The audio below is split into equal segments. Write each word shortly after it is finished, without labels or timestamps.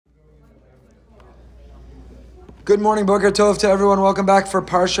Good morning, Boker Tov to everyone. Welcome back for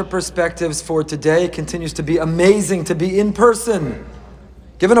Parsha Perspectives for today. It continues to be amazing to be in person.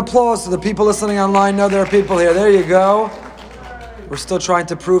 Give an applause to the people listening online. Know there are people here. There you go. We're still trying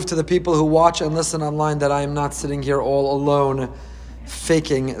to prove to the people who watch and listen online that I am not sitting here all alone,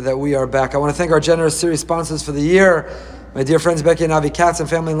 faking that we are back. I want to thank our generous series sponsors for the year. My dear friends Becky and Avi Katz, and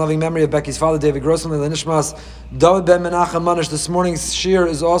family in loving memory of Becky's father, David Grossman, the Nishmas, David Ben Menachem Manish. This morning's shir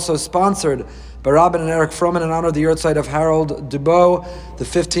is also sponsored by Robin and Eric Froman in honor of the yahrzeit of Harold Dubow, the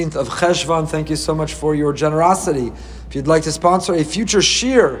 15th of Cheshvan. Thank you so much for your generosity. If you'd like to sponsor a future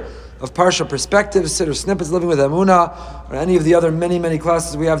shir of Parsha Perspectives, Siddur Snippets, Living with Emunah, or any of the other many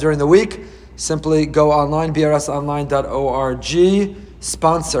classes we have during the week, simply go online, brsonline.org,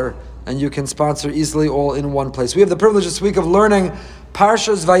 sponsor, and you can sponsor easily all in one place. We have the privilege this week of learning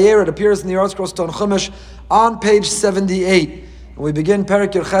Parshas Vayera. It appears in the ArtScroll Stone Chumash on page 78. And we begin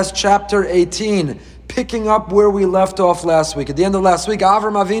Perek Yerches, chapter 18, picking up where we left off last week. At the end of last week,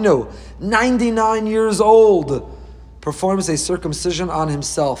 Avram Avinu, 99 years old, performs a circumcision on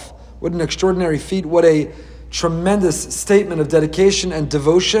himself. What an extraordinary feat. What a tremendous statement of dedication and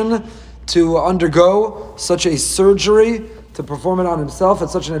devotion to undergo such a surgery, to perform it on himself at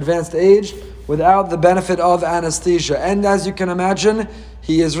such an advanced age without the benefit of anesthesia. And as you can imagine,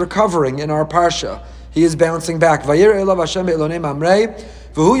 he is recovering in our Parsha. He is bouncing back. God appears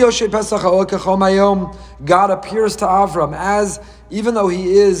to Avram as, even though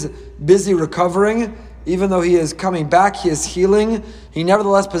he is busy recovering, even though he is coming back, he is healing, he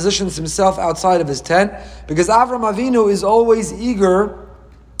nevertheless positions himself outside of his tent, because Avram Avinu is always eager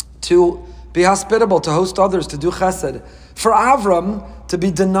to be hospitable, to host others, to do chesed. For Avram, to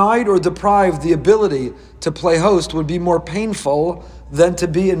be denied or deprived the ability to play host would be more painful than to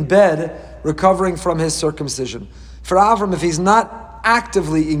be in bed recovering from his circumcision. For Avram, if he's not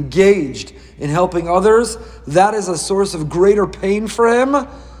actively engaged in helping others, that is a source of greater pain for him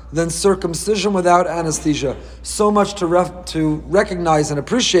than circumcision without anesthesia. So much to recognize and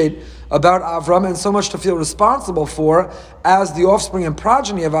appreciate about Avram, and so much to feel responsible for as the offspring and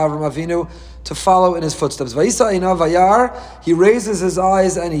progeny of Avram Avinu, to follow in his footsteps. Vayisa einav vayar, he raises his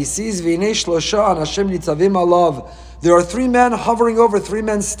eyes and he sees v'nei shlosha anashim nitzavim alav. There are three men hovering over, three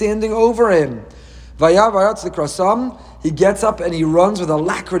men standing over him. Vayar vayatz likrasam, he gets up and he runs with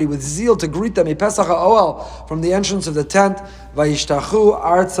alacrity, with zeal to greet them. Pesach ha'oel, from the entrance of the tent. Vayishtachu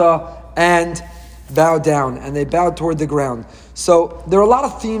arza, and bow down, and they bow toward the ground. So there are a lot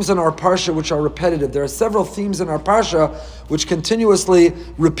of themes in our Parsha which are repetitive. There are several themes in our Parsha which continuously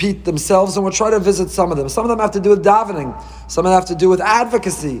repeat themselves, and we'll try to visit some of them. Some of them have to do with davening. Some of them have to do with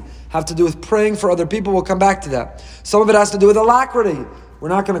advocacy, have to do with praying for other people. We'll come back to that. Some of it has to do with alacrity. We're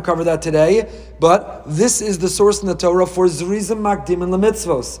not going to cover that today, but this is the source in the Torah for Zrizim Makdim and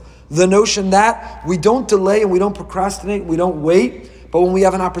Lemitzvos. The notion that we don't delay and we don't procrastinate, we don't wait, but when we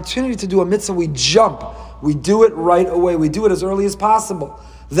have an opportunity to do a mitzvah, we jump. We do it right away. We do it as early as possible.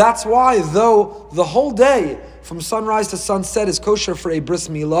 That's why, though the whole day from sunrise to sunset is kosher for a bris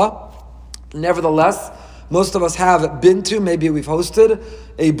milah, nevertheless, most of us have been to, maybe we've hosted,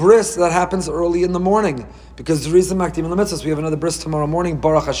 a bris that happens early in the morning. Because the reason Makdim and Lemitzvos, we have another bris tomorrow morning,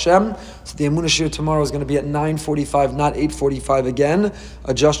 Baruch Hashem. So the Emunah Shir tomorrow is going to be at 9:45, not 8:45 again.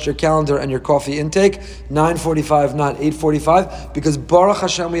 Adjust your calendar and your coffee intake. 9:45, not 8:45. Because Baruch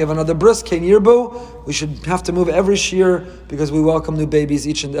Hashem, we have another bris, Ken Yirbu. We should have to move every shir because we welcome new babies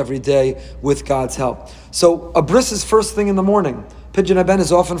each and every day with God's help. So a bris is first thing in the morning. Pidyon Haben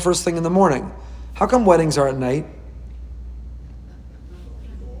is often first thing in the morning. How come weddings are at night?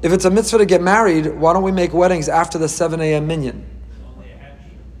 If it's a mitzvah to get married, why don't we make weddings after the 7 a.m. minyan?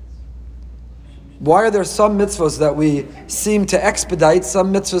 Why are there some mitzvahs that we seem to expedite,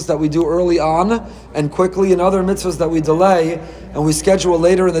 some mitzvahs that we do early on and quickly, and other mitzvahs that we delay and we schedule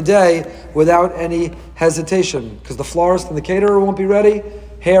later in the day without any hesitation? Because the florist and the caterer won't be ready.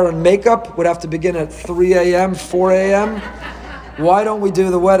 Hair and makeup would have to begin at 3 a.m., 4 a.m. Why don't we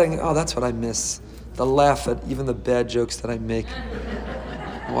do the wedding? Oh, that's what I miss. The laugh at even the bad jokes that I make.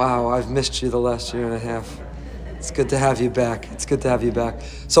 Wow, I've missed you the last year and a half. It's good to have you back. It's good to have you back.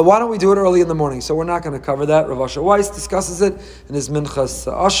 So why don't we do it early in the morning? So we're not going to cover that. Rav Asher Weiss discusses it in his Minchas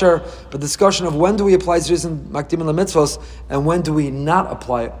Asher, but discussion of when do we apply Zrizim Makdim and Lemitzvos and when do we not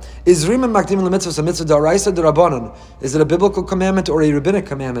apply it. Is Zrizim Makdim and Lemitzvos a mitzvah d'oraisa or d'Rabbanan? Is it a biblical commandment or a rabbinic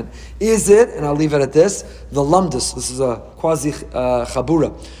commandment? Is it, and I'll leave it at this, the lumdus. This is a quasi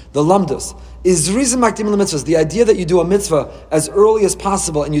chabura. The lumdus. Is Zrizim Makdim Lemitzvos, the idea that you do a mitzvah as early as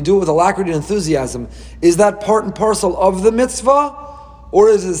possible and you do it with alacrity and enthusiasm, is that part and parcel of the mitzvah, or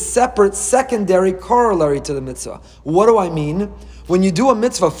is it a separate, secondary corollary to the mitzvah? What do I mean? When you do a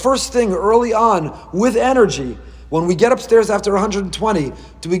mitzvah first thing early on with energy, When we get upstairs after 120,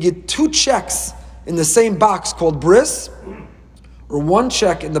 do we get 2 checks in the same box called bris, or 1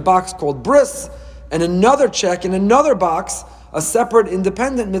 check in the box called bris, and another check in another box, a separate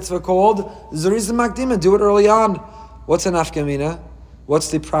independent mitzvah called Zerizim Makdima? Do it early on. What's an afkamina? What's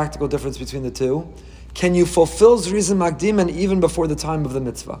the practical difference between the two? Can you fulfill Zerizim Makdima even before the time of the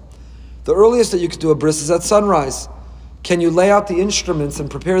mitzvah? The earliest that you could do a bris is at sunrise. Can you lay out the instruments and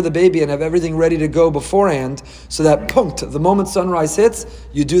prepare the baby and have everything ready to go beforehand so that the moment sunrise hits,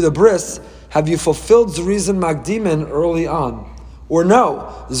 you do the bris? Have you fulfilled Zerizim Makdimin early on? Or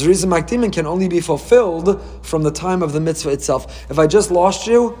no, Zerizim Makdimin can only be fulfilled from the time of the mitzvah itself. If I just lost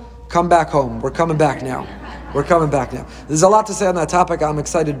you, come back home. We're coming back now. We're coming back now. There's a lot to say on that topic. I'm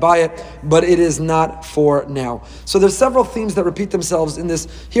excited by it, but it is not for now. So there's several themes that repeat themselves in this.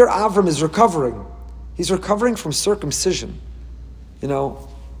 Here Avram is recovering. He's recovering from circumcision. You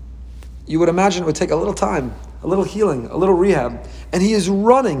would imagine it would take a little time, a little healing, a little rehab. And he is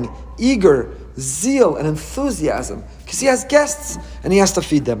running, eager, zeal and enthusiasm, because he has guests and he has to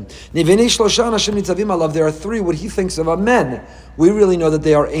feed them. There are 3 what he thinks of are men. We really know that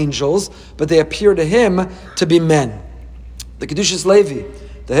they are angels, but they appear to him to be men. The Kedushas Levi,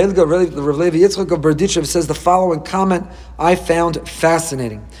 the Rav Levi Yitzchak of Berdichev, says the following comment I found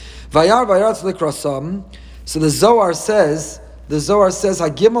fascinating. So the Zohar says,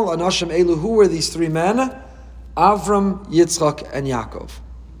 Hagimel Anashim Elu, who were these 3 men? Avram, Yitzchak, and Yaakov.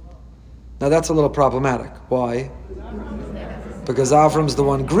 Now that's a little problematic. Why? Because Avram's the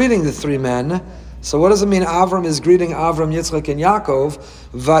one greeting the 3 men. So what does it mean Avram is greeting Avram, Yitzchak, and Yaakov?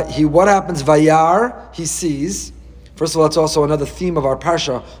 What happens? Vayar, he sees. First of all, it's also another theme of our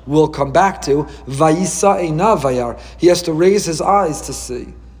parsha we'll come back to. Vayisa eina vayar. He has to raise his eyes to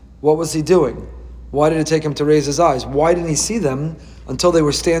see. What was he doing? Why did it take him to raise his eyes? Why didn't he see them until they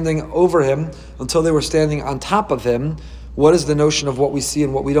were standing over him, until they were standing on top of him? What is the notion of what we see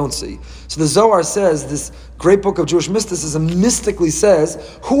and what we don't see? So the Zohar says, this great book of Jewish mysticism mystically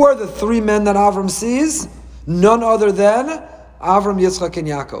says, who are the 3 men that Avram sees? None other than Avram, Yitzchak, and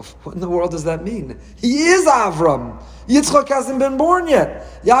Yaakov. What in the world does that mean? He is Avram. Yitzchak hasn't been born yet.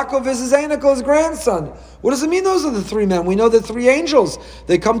 Yaakov is his Einakel's grandson. What does it mean those are the 3 men? We know the 3 angels.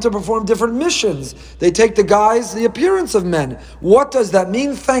 They come to perform different missions. They take the appearance of men. What does that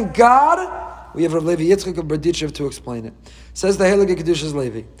mean? Thank God we have Rav Levi Yitzchak of Berdichev to explain it. Says the Heilige Kedushas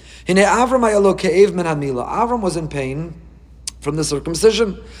Levi. Avram was in pain from the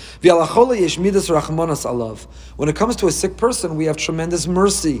circumcision. When it comes to a sick person, we have tremendous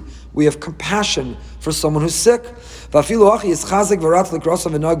mercy. We have compassion for someone who's sick. So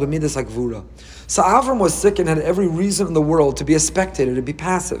Avram was sick and had every reason in the world to be a spectator, to be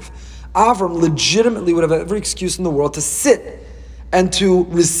passive. Avram legitimately would have every excuse in the world to sit and to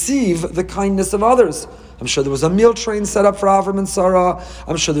receive the kindness of others. I'm sure there was a meal train set up for Avram and Sarah.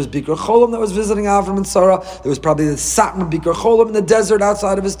 I'm sure there's Bikur Cholam that was visiting Avram and Sarah. There was probably the Satmar Bikur Cholam in the desert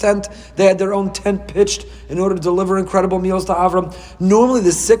outside of his tent. They had their own tent pitched in order to deliver incredible meals to Avram. Normally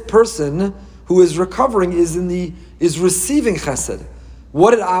the sick person who is recovering is receiving chesed.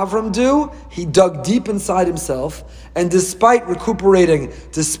 What did Avram do? He dug deep inside himself, and despite recuperating,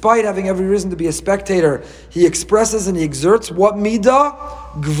 despite having every reason to be a spectator, he expresses and he exerts what midah?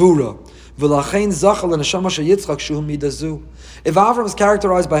 Gvura. If Avram is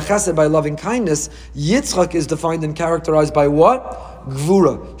characterized by chesed, by loving kindness, Yitzchak is defined and characterized by what?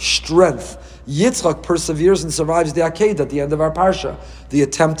 Gvura, strength. Yitzchak perseveres and survives the Akedah at the end of our parsha, the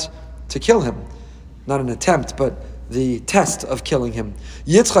attempt to kill him. Not an attempt, but the test of killing him.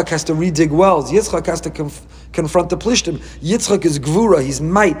 Yitzchak has to redig wells. Yitzchak has to confront the Plishtim. Yitzchak is gvura, he's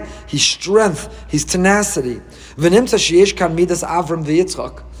might, he's strength, he's tenacity. V'nimtza sheyesh kan midas Avram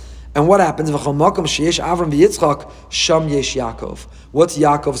v'Yitzchak. And what happens? V'chol makom sheyesh Avram v'Yitzchak, sham yesh Yaakov. What's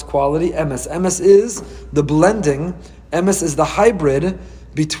Yaakov's quality? Emes. Emes is the blending. Emes is the hybrid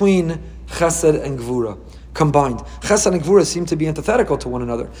between chesed and gvura. Combined. Chesed and Gvura seem to be antithetical to one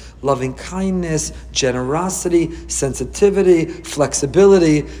another. Loving kindness, generosity, sensitivity,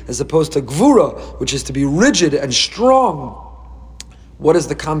 flexibility, as opposed to Gvura, which is to be rigid and strong. What is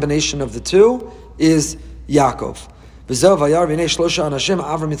the combination of the two? Is Yaakov. So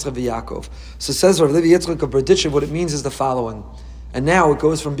says Rav Levi Yitzchak of Berdichev, what it means is the following. And now it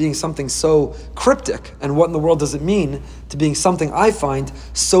goes from being something so cryptic, and what in the world does it mean, to being something I find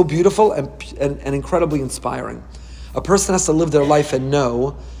so beautiful and incredibly inspiring. A person has to live their life and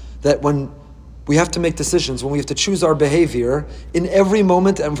know that when we have to make decisions, when we have to choose our behavior, in every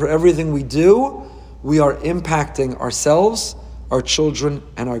moment and for everything we do, we are impacting ourselves, our children,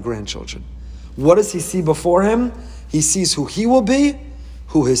 and our grandchildren. What does he see before him? He sees who he will be,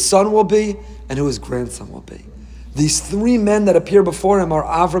 who his son will be, and who his grandson will be. These three men that appear before him are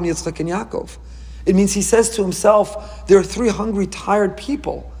Avram, Yitzchak, and Yaakov. It means he says to himself, there are three hungry, tired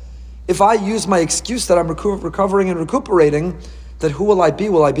people. If I use my excuse that I'm recovering and recuperating, then who will I be?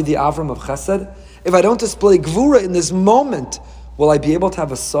 Will I be the Avram of Chesed? If I don't display Gvura in this moment, will I be able to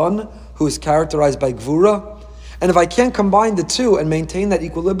have a son who is characterized by Gvura? And if I can't combine the two and maintain that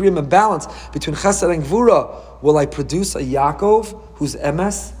equilibrium and balance between Chesed and Gvura, will I produce a Yaakov who's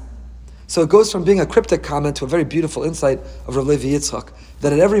Emes? So it goes from being a cryptic comment to a very beautiful insight of Rav Levi Yitzchak,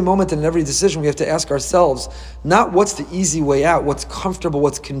 that at every moment and in every decision we have to ask ourselves, not what's the easy way out, what's comfortable,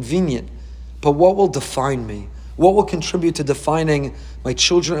 what's convenient, but what will define me? What will contribute to defining my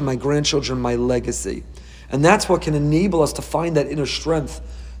children and my grandchildren, my legacy? And that's what can enable us to find that inner strength.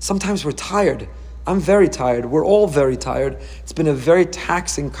 Sometimes we're tired. I'm very tired. We're all very tired. It's been a very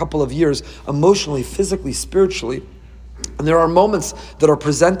taxing couple of years, emotionally, physically, spiritually. And there are moments that are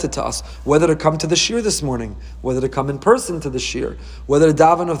presented to us, whether to come to the shir this morning, whether to come in person to the shir, whether to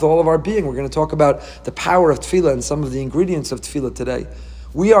daven with all of our being. We're going to talk about the power of tefillah and some of the ingredients of tefillah today.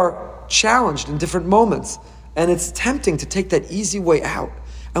 We are challenged in different moments, and it's tempting to take that easy way out.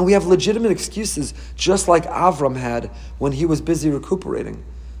 And we have legitimate excuses, just like Avram had when he was busy recuperating.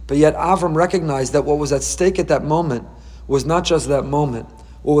 But yet Avram recognized that what was at stake at that moment was not just that moment.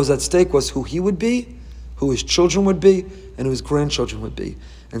 What was at stake was who he would be, who his children would be, and who his grandchildren would be.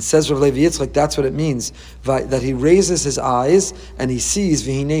 And says Rav Levi Yitzchak, that's what it means, that he raises his eyes and he sees,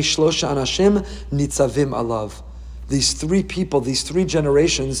 V'hinei shlosha anashim nitzavim alav. These three people, these three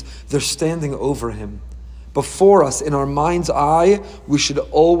generations, they're standing over him. Before us, in our mind's eye, we should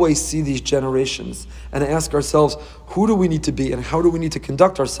always see these generations and ask ourselves, who do we need to be and how do we need to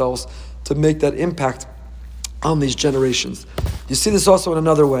conduct ourselves to make that impact on these generations? You see this also in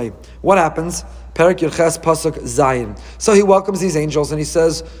another way. What happens? Perek Yerches Pasuk Zayin. So he welcomes these angels and he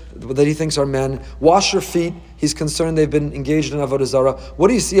says that he thinks are men. Wash your feet. He's concerned they've been engaged in Avodah Zarah. What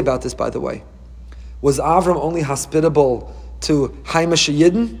do you see about this, by the way? Was Avram only hospitable to Haimash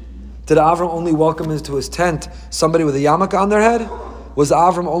Yidden? Did Avram only welcome into his tent somebody with a yarmulke on their head? Was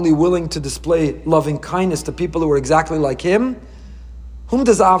Avram only willing to display loving kindness to people who were exactly like him? Whom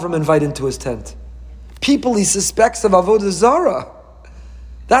does Avram invite into his tent? People he suspects of Avodah Zarah.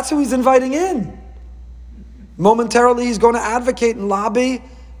 That's who he's inviting in. Momentarily, he's going to advocate and lobby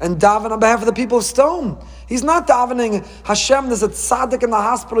and daven on behalf of the people of Stone. He's not davening, Hashem, there's a tzaddik in the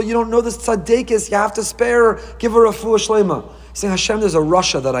hospital, you don't know this tzaddikis, you have to spare her, give her a refuah shlema. He's saying, Hashem, there's a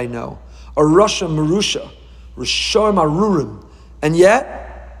Russia that I know, a Russia Marusha, Rishoim Arurim, and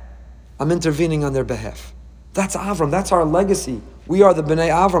yet, I'm intervening on their behalf. That's Avram, that's our legacy. We are the Bnei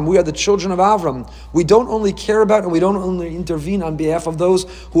Avram, we are the children of Avram. We don't only care about and we don't only intervene on behalf of those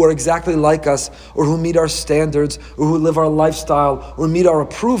who are exactly like us, or who meet our standards, or who live our lifestyle, or meet our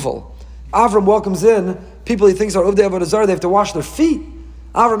approval. Avram welcomes in people he thinks are Uvdei Avodah Zarah, they have to wash their feet.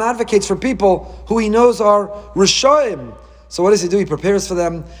 Avram advocates for people who he knows are Rishoim. So what does he do? He prepares for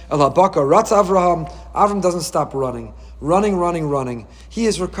them. El Habaka Ratz Avraham. Avram doesn't stop running. He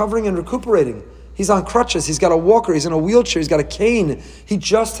is recovering and recuperating. He's on crutches. He's got a walker. He's in a wheelchair. He's got a cane. He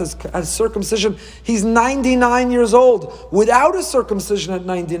just has circumcision. He's 99 years old. Without a circumcision at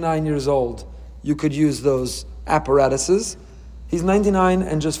 99 years old, you could use those apparatuses. He's 99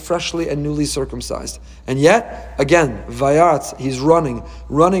 and just freshly and newly circumcised. And yet, again, Vayaratz, he's running,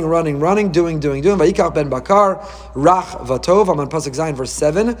 doing. Vayikach ben Bakar, Rach Vatov, I'm on Pasuk Zayin, verse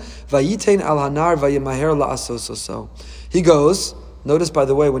 7. Vayitein al hanar vayimaher la'asososo. He goes, notice by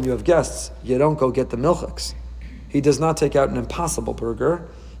the way, when you have guests, you don't go get the milchiks. He does not take out an Impossible Burger.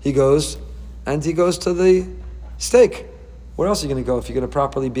 He goes to the steak. Where else are you going to go if you're going to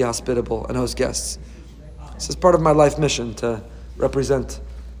properly be hospitable and host guests? This is part of my life mission to represent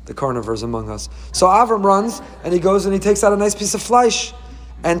the carnivores among us. So Avram runs and he goes and he takes out a nice piece of flesh,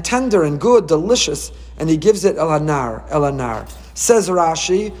 and tender and good, delicious, and he gives it el anar. Says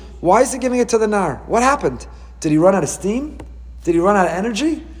Rashi, why is he giving it to the nar? What happened? Did he run out of steam? Did he run out of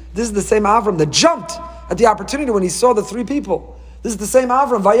energy? This is the same Avram that jumped at the opportunity when he saw the three people. This is the same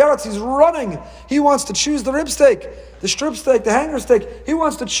Avram. Vayaratz, he's running. He wants to choose the rib steak, the strip steak, the hanger steak. He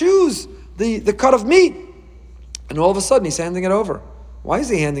wants to choose the cut of meat. And all of a sudden, he's handing it over. Why is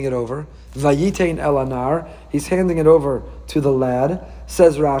he handing it over? Vayitein el anar. He's handing it over to the lad.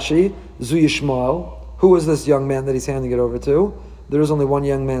 Says Rashi, Zu Yishmael. Who is this young man that he's handing it over to? There is only one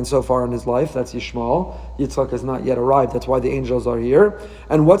young man so far in his life. That's Yishmael. Yitzchak has not yet arrived. That's why the angels are here.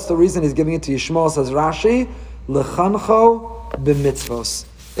 And what's the reason he's giving it to Yishmael? Says Rashi, Lechancho b'mitzvos.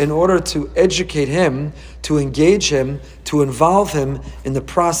 In order to educate him, to engage him, to involve him in the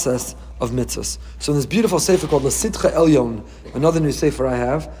process of mitzvahs. So in this beautiful sefer called L'Sitcha Elyon, another new sefer I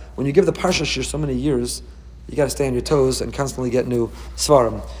have, when you give the Parsha Shir so many years, you got to stay on your toes and constantly get new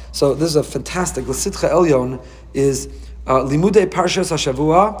svarim. So this is a fantastic. L'sitcha Elyon is limudei parshas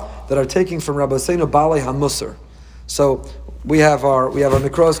hashavua that are taking from Rabbeinu Balei HaMusar. So we have our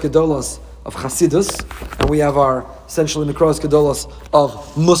Mikros Gedolos of Chasidus, and we have our essentially Mikros Gedolos of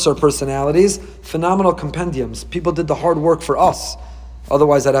Musar personalities. Phenomenal compendiums. People did the hard work for us.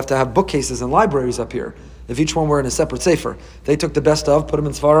 Otherwise, I'd have to have bookcases and libraries up here. If each one were in a separate sefer, they took the best of, put them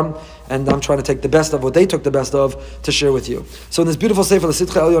in Svarim, and I'm trying to take the best of what they took the best of to share with you. So in this beautiful sefer, the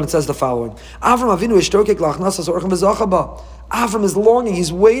Sitcha Elyon, it says the following: Avram Avinu ishtokek lachnasas orchem v'zachaba. Avram is longing,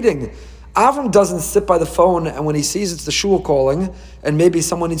 he's waiting. Avram doesn't sit by the phone, and when he sees it's the shul calling, and maybe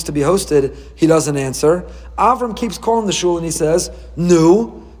someone needs to be hosted, he doesn't answer. Avram keeps calling the shul, and he says,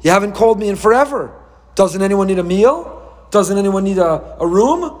 "No, you haven't called me in forever. Doesn't anyone need a meal? Doesn't anyone need a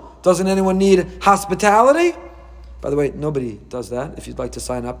room? Doesn't anyone need hospitality?" By the way, nobody does that. If you'd like to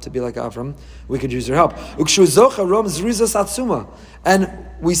sign up to be like Avram, we could use your help. And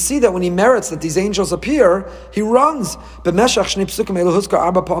we see that when he merits that these angels appear, he runs. 4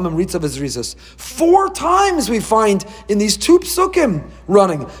 times we find in these two psukim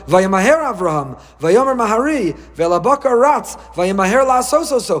running. Vayamaher Avraham, Vayomer Mahari, Velabaka Ratz, Vayamaher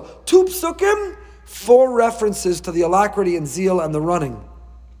Lasososo. 2 psukim, 4 references to the alacrity and zeal and the running.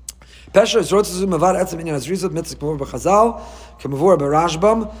 He saw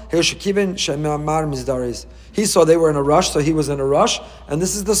they were in a rush, so he was in a rush. And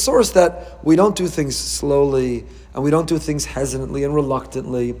this is the source that we don't do things slowly, and we don't do things hesitantly and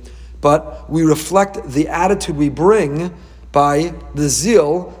reluctantly, but we reflect the attitude we bring by the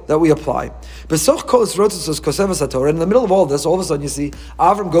zeal that we apply. And in the middle of all this, all of a sudden you see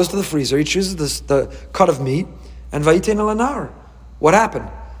Avram goes to the freezer, he chooses the cut of meat, and Vayitein alanar. What happened?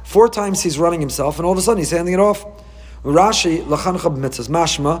 4 times he's running himself, and all of a sudden he's handing it off. Rashi lachancha b'mitzvahs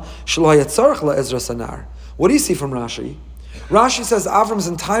mashma shelo hayatzarich la'ezra sanar. What do you see from Rashi? Rashi says Avram's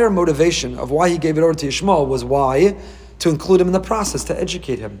entire motivation of why he gave it over to Yishmael was why? To include him in the process, to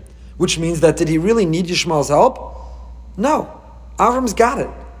educate him. Which means that did he really need Yishmael's help? No. Avram's got it.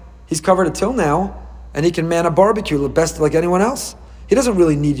 He's covered it till now, and he can man a barbecue the best like anyone else. He doesn't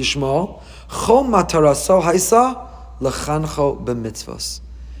really need Yishmael. Chol mataraso haisa lachancho b'mitzvahs.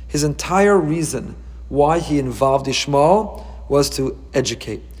 His entire reason why he involved Yishmael was to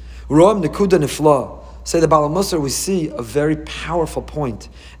educate. Roam nekuda nifla. Say the Baal Musar, we see a very powerful point.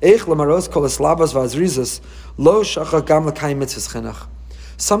 Eich lamaros kol eslavas v'azrizas lo shacha gam l'kayim mitzvahs chenach.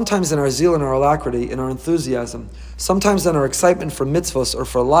 Sometimes in our zeal and our alacrity, in our enthusiasm, sometimes in our excitement for mitzvahs or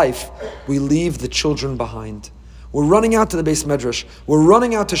for life, we leave the children behind. We're running out to the Beis Medrash. We're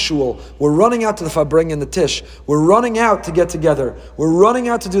running out to shul. We're running out to the Fabring and the Tish. We're running out to get together. We're running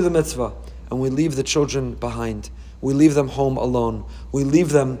out to do the mitzvah. And we leave the children behind. We leave them home alone. We leave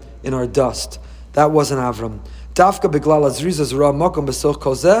them in our dust. That wasn't Avram. Dafka beglal azrizas ra makom besoch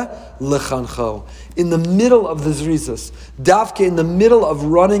kozeh lechancho. In the middle of the zrizas, Dafka in the middle of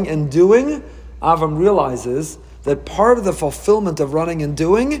running and doing, Avram realizes that part of the fulfillment of running and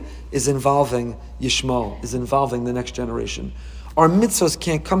doing is involving Yishmael, is involving the next generation. Our mitzvahs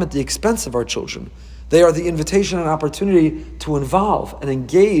can't come at the expense of our children. They are the invitation and opportunity to involve and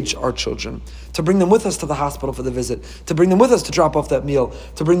engage our children, to bring them with us to the hospital for the visit, to bring them with us to drop off that meal,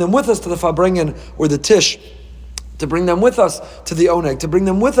 to bring them with us to the Fabringen or the Tish, to bring them with us to the Oneg, to bring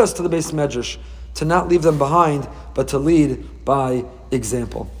them with us to the Beis Medrash, to not leave them behind, but to lead by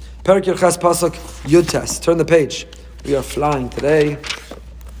example. Perek Yerches Pasuk Yud Tes. Turn the page. We are flying today.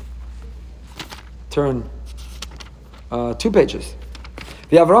 Turn 2 pages.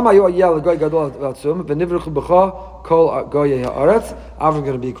 Avram going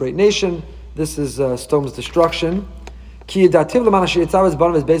to be a great nation. This is Stone's destruction. Hashem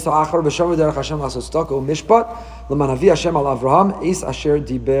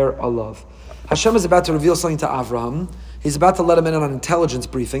is about to reveal something to Avraham. He's about to let him in on an intelligence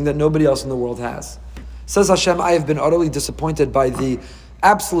briefing that nobody else in the world has. Says Hashem, I have been utterly disappointed by the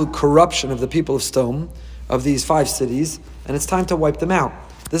absolute corruption of the people of Stone, of these 5 cities, and it's time to wipe them out.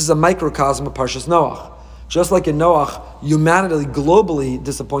 This is a microcosm of Parshas Noach. Just like in Noach, humanity globally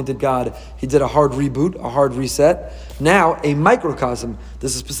disappointed God. He did a hard reboot, a hard reset. Now, a microcosm.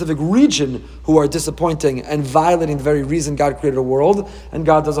 There's a specific region who are disappointing and violating the very reason God created a world, and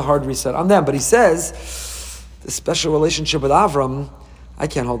God does a hard reset on them. But he says, this special relationship with Avram, I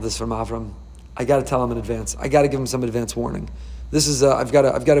can't hold this from Avram. I got to tell him in advance. I got to give him some advance warning. This is I've got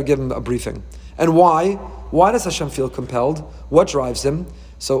to give him a briefing. And why? Why does Hashem feel compelled? What drives him?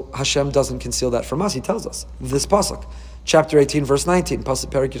 So Hashem doesn't conceal that from us. He tells us this pasuk, chapter 18, verse 19, pasuk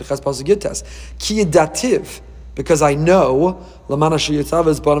Perek Yerches pasuk Yud Tes. Ki yedativ, because I know lamana sheyitzav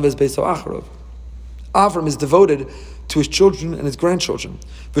es banav es beiso acharov. Avram is devoted to his children and his grandchildren.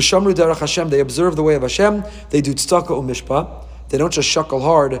 V'shamru derech Hashem, they observe the way of Hashem, they do tzedakah u'mishpah. They don't just shuckle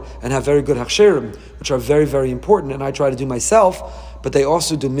hard and have very good hachsherim, which are very, very important, and I try to do myself, but they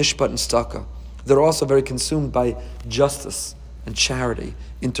also do mishpat and tzedakah. They're also very consumed by justice and charity,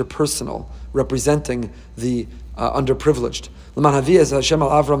 interpersonal, representing the underprivileged. Now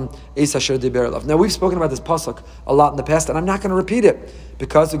we've spoken about this pasuk a lot in the past, and I'm not going to repeat it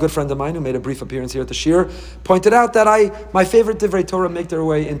because a good friend of mine who made a brief appearance here at the Shir pointed out that my favorite Divrei Torah make their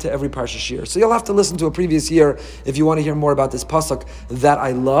way into every Parsha Shir. So you'll have to listen to a previous year if you want to hear more about this pasuk that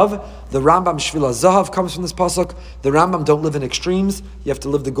I love. The Rambam Shvila Zahav comes from this pasuk. The Rambam Don't Live in Extremes, you have to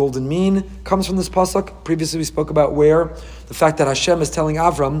live the golden mean, comes from this pasuk. Previously we spoke about where the fact that Hashem is telling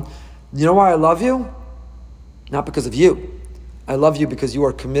Avram, you know why I love you? Not because of you. I love you because you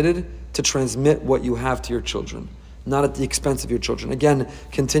are committed to transmit what you have to your children, not at the expense of your children. Again,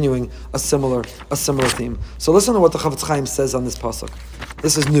 continuing a similar theme. So listen to what the Chavetz Chaim says on this pasuk.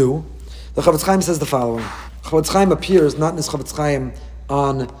 This is new. The Chavetz Chaim says the following. Chavetz Chaim appears not in his Chavetz Chaim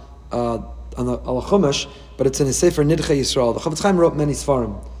on the Al Chumash, but it's in his Sefer Nidchei Yisrael. The Chavetz Chaim wrote many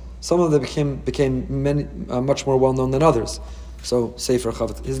Sfarim. Some of them became many, much more well known than others. So Sefer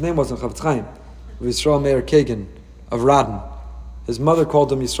Chavetz. His name wasn't Chavetz Chaim. Yisrael Meir Kagan of Radin. His mother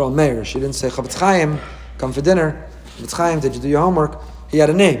called him Yisrael Meir. She didn't say, Chavetz Chaim, come for dinner. Chavetz Chaim, did you do your homework? He had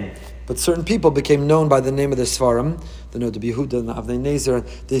a name. But certain people became known by the name of their Sfarim. The Noda B'Yehuda and the Avnei Nezer.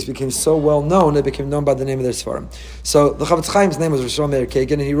 They became so well known, they became known by the name of their Sfarim. So the Chavetz Chaim's name was Yisrael Meir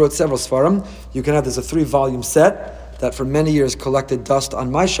Kagan, and he wrote several Sfarim. You can have, there's a 3-volume set that for many years collected dust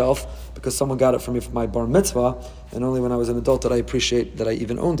on my shelf because someone got it for me for my bar mitzvah, and only when I was an adult did I appreciate that I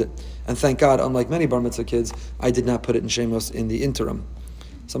even owned it. And thank God, unlike many bar mitzvah kids, I did not put it in Shemos in the interim.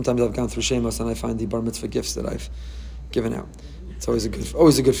 Sometimes I've gone through Shemos and I find the bar mitzvah gifts that I've given out. It's always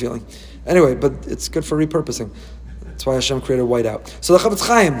a good feeling. Anyway, but it's good for repurposing. That's why Hashem created whiteout. So the Chavetz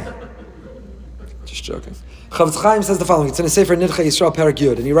Chaim, just joking. Chavetz Chaim says the following. It's in a Sefer Nidchei Yisrael Perek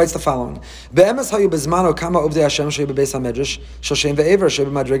Yud, and he writes the following: Be'emes hayu bezmano kama uvdei Hashem shei bebeis hamedrash shel shem ve'ever shei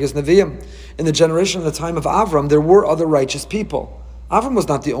b'madregas neviim. In the generation of the time of Avram, there were other righteous people. Avram was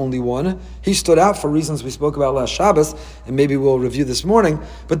not the only one. He stood out for reasons we spoke about last Shabbos, and maybe we'll review this morning.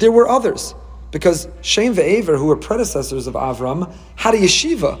 But there were others, because Shem ve'ever, who were predecessors of Avram, had a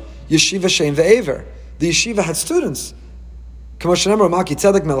yeshiva Shem ve'ever. The yeshiva had students.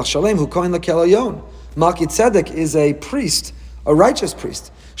 Malki Tzedek is a priest, a righteous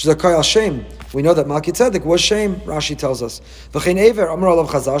priest. We know that Malki Tzedek was Shem, Rashi tells us. So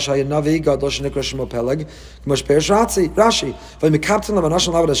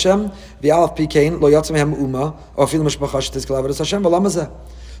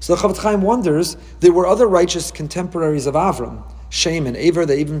the Chavetz Chaim wonders, there were other righteous contemporaries of Avram, Shem and Aver,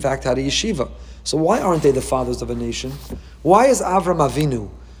 they even in fact had a yeshiva. So why aren't they the fathers of a nation? Why is Avram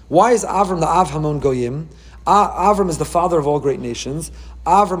Avinu? Why is Avram the Av Hamon Goyim? Avram is the father of all great nations.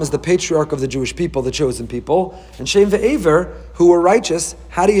 Avram is the patriarch of the Jewish people, the chosen people. And Shem ve'ever, who were righteous,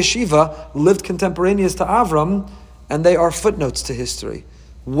 had a yeshiva, lived contemporaneous to Avram, and they are footnotes to history.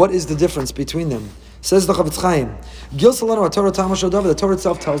 What is the difference between them? Says the Chavetz Chaim, Gil Salanu HaTorah Tamash Odav, the Torah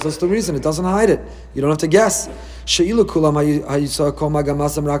itself tells us the reason. It doesn't hide it. You don't have to guess. She'ilu kulam hayisa kol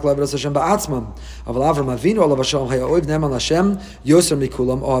magamasam rak la'avras Hashem ba'atzmam. Aval Avram Avinu olav Hashem haya'oiv ne'eman Hashem yoser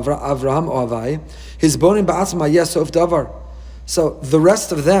mikulam o Avraham o Avai. His bonim ba'atzmam hayesof davar. So the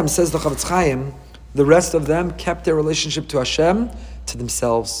rest of them, says the Chavetz Chaim, the rest of them kept their relationship to Hashem to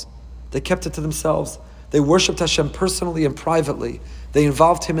themselves. They kept it to themselves. They worshipped Hashem personally and privately. They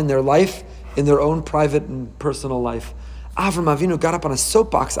involved Him in their life, in their own private and personal life. Avram Avinu got up on a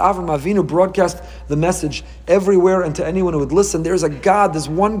soapbox. Avram Avinu broadcast the message everywhere and to anyone who would listen. There's a God, there's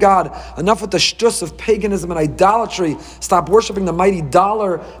one God. Enough with the shtus of paganism and idolatry. Stop worshiping the mighty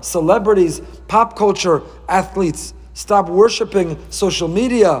dollar, celebrities, pop culture, athletes. Stop worshiping social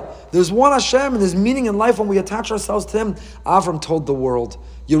media. There's one Hashem and there's meaning in life when we attach ourselves to Him. Avram told the world,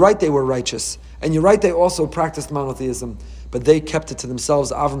 you're right, they were righteous. And you're right, they also practiced monotheism. But they kept it to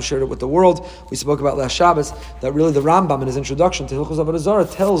themselves. Avram shared it with the world. We spoke about last Shabbos that really the Rambam in his introduction to Hilchos Avodah Zarah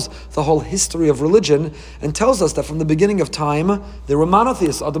tells the whole history of religion and tells us that from the beginning of time there were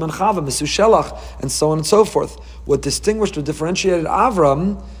monotheists, Adam and Chava, Mesu Shelach, and so on and so forth. What distinguished or differentiated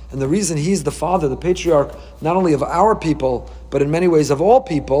Avram, and the reason he's the father, the patriarch, not only of our people, but in many ways of all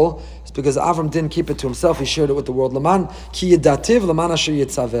people, is because Avram didn't keep it to himself. He shared it with the world. Laman ki yedativ, laman asher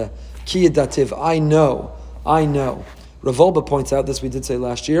yitzaveh. Ki yedativ, I know. Rav Wolbe points out, this we did say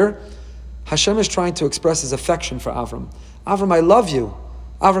last year, Hashem is trying to express His affection for Avram. Avram, I love you.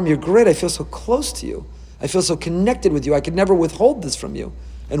 Avram, you're great. I feel so close to you. I feel so connected with you. I could never withhold this from you.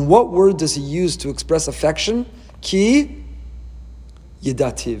 And what word does he use to express affection? Ki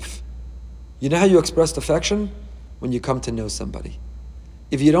yidativ. You know how you express affection? When you come to know somebody.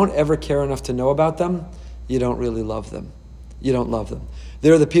 If you don't ever care enough to know about them, you don't really love them. You don't love them.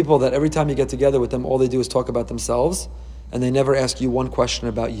 They're the people that every time you get together with them, all they do is talk about themselves, and they never ask you one question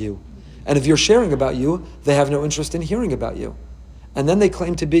about you. And if you're sharing about you, they have no interest in hearing about you. And then they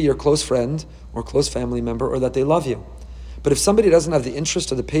claim to be your close friend or close family member, or that they love you. But if somebody doesn't have the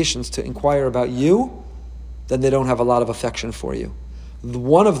interest or the patience to inquire about you, then they don't have a lot of affection for you.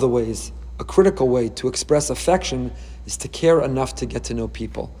 One of the ways, a critical way to express affection, is to care enough to get to know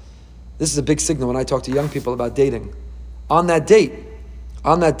people. This is a big signal when I talk to young people about dating. On that date,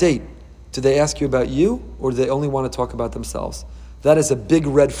 do they ask you about you, or do they only want to talk about themselves? That is a big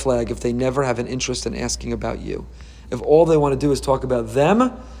red flag if they never have an interest in asking about you. If all they want to do is talk about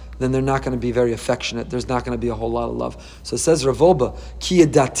them, then they're not going to be very affectionate. There's not going to be a whole lot of love. So it says Rav Wolbe, ki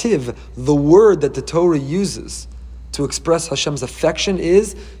dativ, the word that the Torah uses to express Hashem's affection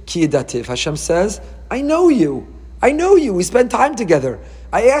is ki dativ. Hashem says, I know you. We spend time together.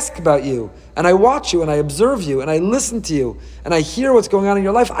 I ask about you, and I watch you, and I observe you, and I listen to you, and I hear what's going on in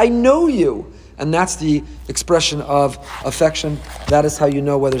your life. I know you. And that's the expression of affection. That is how you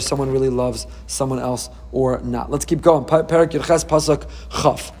know whether someone really loves someone else or not. Let's keep going. Perek Yirches Pasuk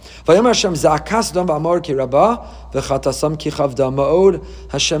Chaf. Vayomer Hashem za'akas dam ba'amor ki rabah v'chatasam ki chavda ma'od.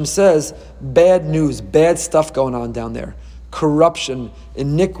 Hashem says, bad news, bad stuff going on down there. Corruption,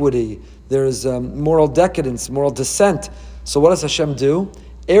 iniquity. There's moral decadence, moral descent. So what does Hashem do?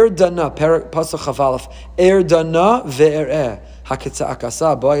 Dana, Pasuk Chaf Aleph. Dana ve'er'eh.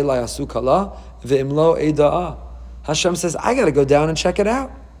 Hashem says, I got to go down and check it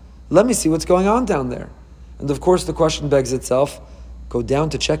out. Let me see what's going on down there. And of course the question begs itself, go down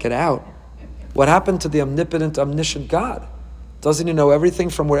to check it out. What happened to the omnipotent, omniscient God? Doesn't he know everything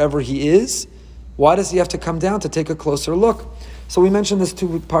from wherever he is? Why does he have to come down to take a closer look? So we mentioned this 2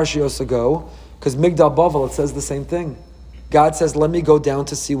 parshios ago, because Migdal Bavel, it says the same thing. God says, let me go down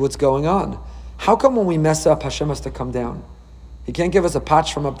to see what's going on. How come when we mess up, Hashem has to come down? He can't give us a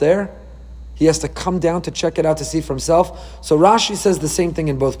patch from up there. He has to come down to check it out to see for himself. So Rashi says the same thing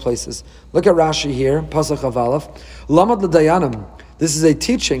in both places. Look at Rashi here, Pasuk Chaf Aleph. Lamad l'dayanim. This is a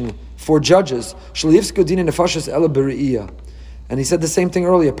teaching for judges. Shliyivsku dina nefashos ela b're'iyah. And he said the same thing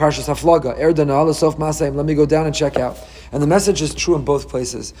earlier, Parshas Haflaga. Erdana l'sof masaim. Let me go down and check out. And the message is true in both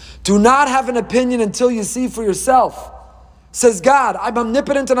places. Do not have an opinion until you see for yourself. Says God, I'm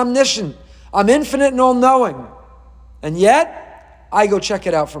omnipotent and omniscient. I'm infinite and all-knowing. And yet, I go check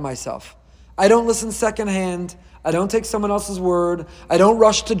it out for myself. I don't listen secondhand. I don't take someone else's word. I don't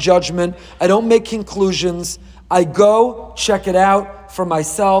rush to judgment. I don't make conclusions. I go check it out for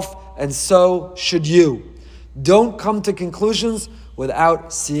myself, and so should you. Don't come to conclusions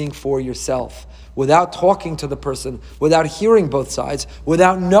without seeing for yourself, without talking to the person, without hearing both sides,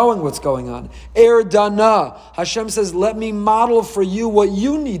 without knowing what's going on. Dana. Hashem says, let me model for you what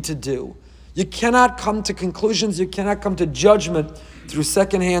you need to do. You cannot come to conclusions, you cannot come to judgment through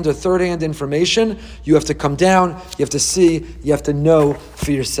second-hand or third-hand information. You have to come down, you have to see, you have to know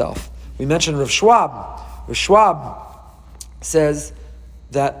for yourself. We mentioned Rav Schwab. Rav Schwab says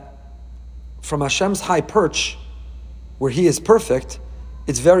that from Hashem's high perch, where he is perfect,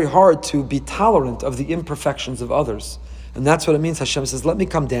 it's very hard to be tolerant of the imperfections of others. And that's what it means. Hashem says, let me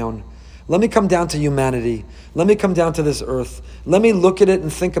come down. Let me come down to humanity. Let me come down to this earth. Let me look at it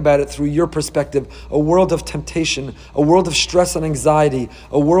and think about it through your perspective. A world of temptation, a world of stress and anxiety,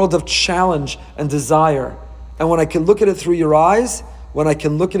 a world of challenge and desire. And when I can look at it through your eyes, when I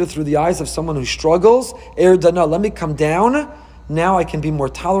can look at it through the eyes of someone who struggles, let me come down. Now I can be more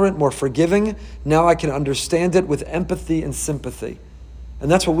tolerant, more forgiving. Now I can understand it with empathy and sympathy. And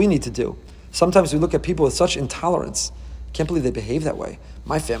that's what we need to do. Sometimes we look at people with such intolerance. Can't believe they behave that way.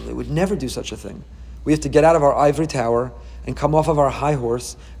 My family would never do such a thing. We have to get out of our ivory tower and come off of our high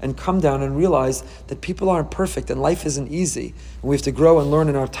horse and come down and realize that people aren't perfect and life isn't easy. And we have to grow and learn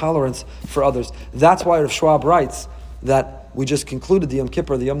in our tolerance for others. That's why Rav Schwab writes that we just concluded the Yom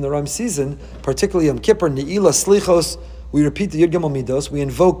Kippur, the Yom Noraim season, particularly Yom Kippur, Ne'ilah Slichos. We repeat the Yud Gimel Midos. We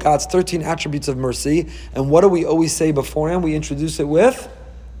invoke God's 13 attributes of mercy. And what do we always say beforehand? We introduce it with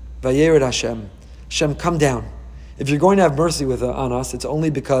Vayered Hashem. Hashem, come down. If you're going to have mercy on us, it's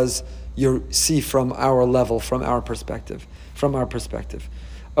only because you see from our level, from our perspective.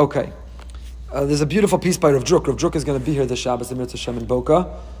 Okay. There's a beautiful piece by Rav Druk. Rav Druk is going to be here this Shabbos in Mirz Hashem in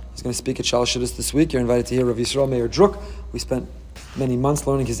Boca. He's going to speak at Shalosh Shidduchos this week. You're invited to hear Rav Yisrael Meir Druk. We spent many months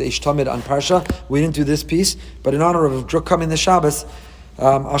learning his Eish Tamid on Parsha. We didn't do this piece, but in honor of Rav Druk coming this Shabbos,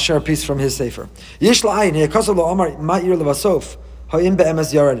 I'll share a piece from his Sefer. Yesh la'ayin, yekasav lo amar ma'ir levasof. ha'im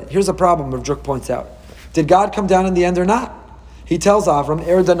be'emes yared. Here's a problem, Rav Druk points out. Did God come down in the end or not? He tells Avram,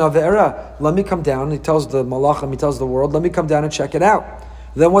 Erdana ve'era, let me come down. He tells the malachim, he tells the world, let me come down and check it out.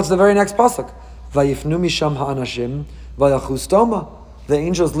 Then what's the very next pasuk? Vayifnu misham ha'anashim vayachu stoma. The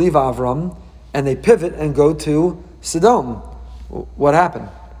angels leave Avram and they pivot and go to Sodom. What happened?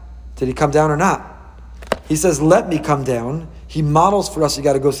 Did he come down or not? He says, let me come down. He models for us, you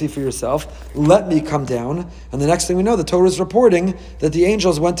got to go see for yourself. Let me come down. And the next thing we know, the Torah is reporting that the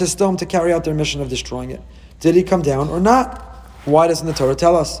angels went to Sodom to carry out their mission of destroying it. Did he come down or not? Why doesn't the Torah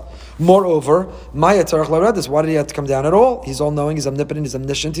tell us? Moreover, Maya Tarach Laredis, why did he have to come down at all? He's all-knowing, he's omnipotent, he's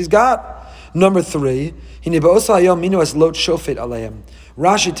omniscient, he's God. Number 3,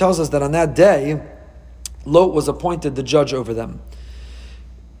 Rashi tells us that on that day, Lot was appointed the judge over them.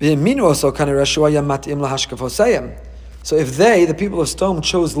 So if they, the people of Sodom,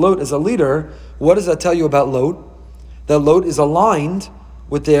 chose Lot as a leader, what does that tell you about Lot? That Lot is aligned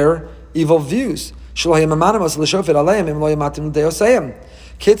with their evil views. What's the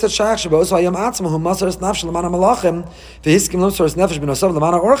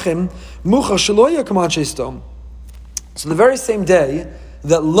very same day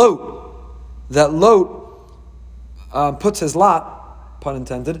that Lot puts his lot, pun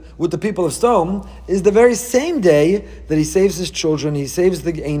intended, with the people of Sodom, is the very same day that he saves his children, he saves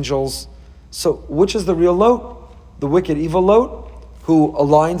the angels. So which is the real Lot? The wicked, evil Lot, who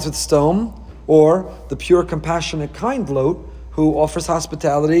aligns with Sodom, or the pure, compassionate, kind Lot, who offers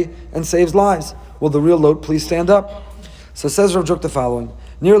hospitality and saves lives? Will the real Lot please stand up? So says Rav Druk the following.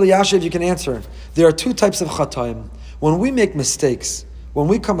 Nearly Yashiv, you can answer. There are 2 types of chataim. When we make mistakes, when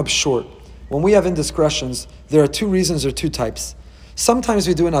we come up short, when we have indiscretions, there are 2 reasons or 2 types. Sometimes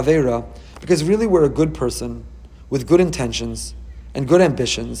we do an Aveira because really we're a good person with good intentions and good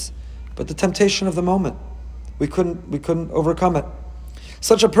ambitions, but the temptation of the moment, we couldn't overcome it.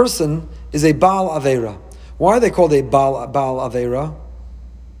 Such a person is a Baal Aveira. Why are they called a Baal Aveira?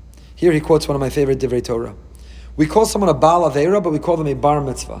 Here he quotes one of my favorite Divrei Torah. We call someone a Baal Aveira, but we call them a Bar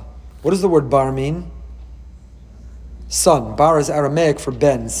Mitzvah. What does the word Bar mean? Son. Bar is Aramaic for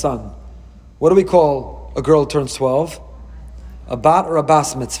Ben, son. What do we call a girl who turns 12? A Bat or a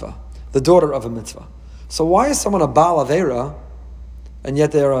Bas Mitzvah, the daughter of a Mitzvah. So why is someone a Baal Aveira, and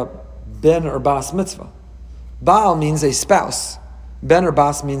yet they're a Ben or Bas Mitzvah? Baal means a spouse. Ben or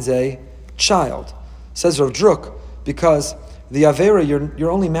Bas means a child. Says Rav Druk, because the Aveira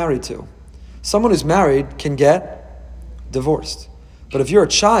you're only married to. Someone who's married can get divorced. But if you're a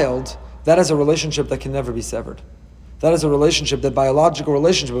child, that is a relationship that can never be severed. That is a relationship, that biological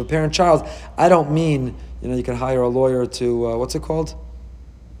relationship of parent-child. I don't mean, you can hire a lawyer to, what's it called?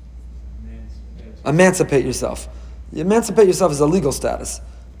 Emancipate yourself. Emancipate yourself is a legal status.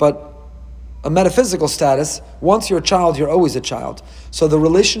 But a metaphysical status, once you're a child, you're always a child. So the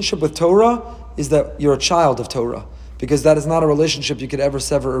relationship with Torah is that you're a child of Torah, because that is not a relationship you could ever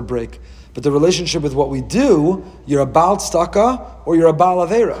sever or break. But the relationship with what we do, you're a Baal Tzedakah or you're a Baal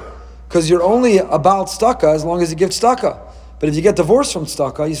Aveira. Because you're only a Baal Tzedakah as long as you give tzedakah. But if you get divorced from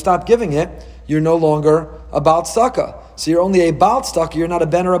tzedakah, you stop giving it, you're no longer a Baal Tzedakah. So you're only a Baal Tzedakah, you're not a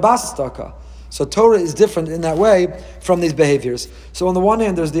Ben or a Bas Tzedakah. So Torah is different in that way from these behaviors. So on the one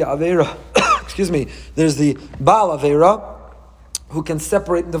hand, there's the Aveira, there's the Baal Aveira, who can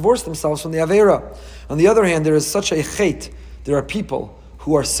separate and divorce themselves from the Aveira. On the other hand, there is such a chait. There are people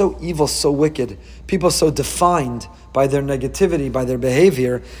who are so evil, so wicked, people so defined by their negativity, by their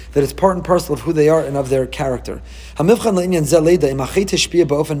behavior, that it's part and parcel of who they are and of their character. How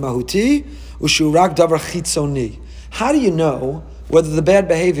do you know whether the bad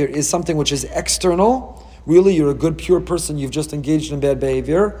behavior is something which is external, really you're a good, pure person, you've just engaged in bad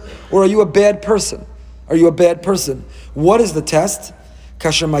behavior, or are you a bad person? Are you a bad person? What is the test?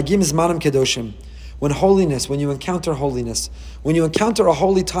 When holiness, when you encounter holiness, when you encounter a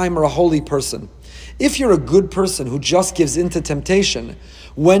holy time or a holy person, if you're a good person who just gives in to temptation,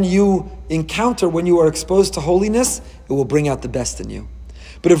 when you are exposed to holiness, it will bring out the best in you.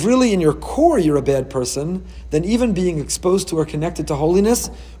 But if really in your core you're a bad person, then even being exposed to or connected to holiness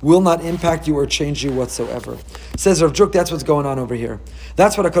will not impact you or change you whatsoever. Says Rav Druk, that's what's going on over here.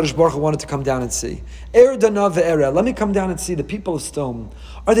 That's what HaKadosh Baruch Hu wanted to come down and see. Let me come down and see the people of Sodom.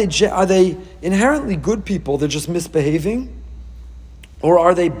 Are they inherently good people, they're just misbehaving? Or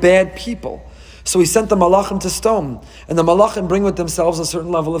are they bad people? So he sent the Malachim to Sodom, and the Malachim bring with themselves a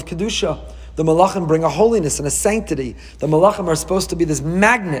certain level of Kedusha. The Malachim bring a holiness and a sanctity. The Malachim are supposed to be this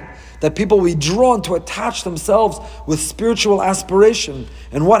magnet that people will be drawn to attach themselves with spiritual aspiration.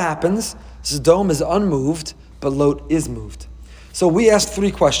 And what happens? Sodom is unmoved, but Lot is moved. So we asked 3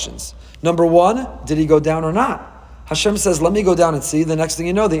 questions. Number 1, did he go down or not? Hashem says, let me go down and see. The next thing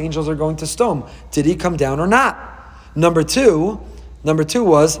you know, the angels are going to Sdom. Did he come down or not? Number two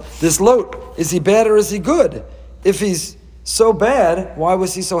was, this Lot, is he bad or is he good? If he's so bad, why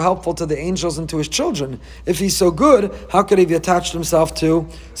was he so helpful to the angels and to his children? If he's so good, how could he have attached himself to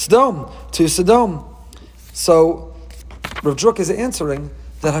Sodom? So, Rav Druk is answering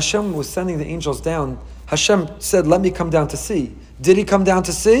that Hashem was sending the angels down. Hashem said, let me come down to see. Did he come down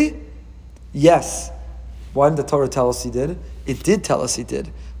to see? Yes. Why didn't the Torah tell us he did? It did tell us he did.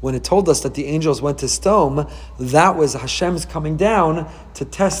 When it told us that the angels went to Sdom, that was Hashem's coming down to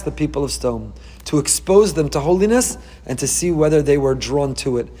test the people of Sdom, to expose them to holiness and to see whether they were drawn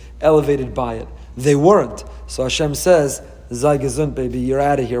to it, elevated by it. They weren't. So Hashem says, Sei gesund, baby, you're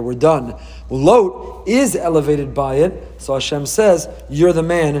out of here, we're done. Lot is elevated by it, so Hashem says, you're the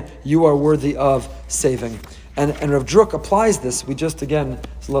man, you are worthy of saving. And Rav Druk applies this. We just, again,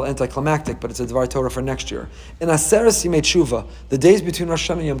 it's a little anticlimactic, but it's a Dvar Torah for next year. In Aseres Yimei Tshuva, the days between Rosh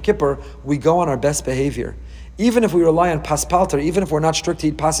Hashanah and Yom Kippur, we go on our best behavior. Even if we rely on Paspalter, even if we're not strict to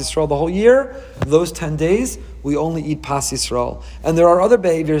eat Pas Yisrael the whole year, those 10 days, we only eat Pas Yisrael. And there are other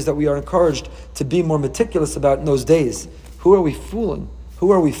behaviors that we are encouraged to be more meticulous about in those days. Who are we fooling?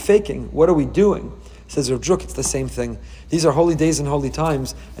 Who are we faking? What are we doing? Says Rav Druk, it's the same thing. These are holy days and holy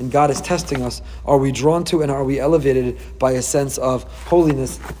times, and God is testing us. Are we drawn to and are we elevated by a sense of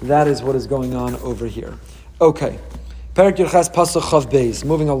holiness? That is what is going on over here. Okay. Perek Yerches Pasuk Chav Beis.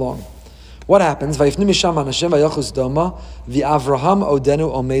 Moving along. What happens? Vayifnu misham Hashem vayachus doma v'Avraham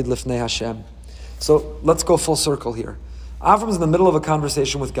odenu omeid lifnei Hashem. So let's go full circle here. Avram's in the middle of a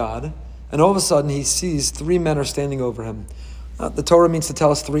conversation with God, and all of a sudden he sees three men are standing over him. The Torah means to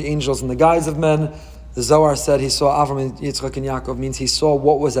tell us three angels in the guise of men. The Zohar said he saw Avram, Yitzchak, and Yaakov, means he saw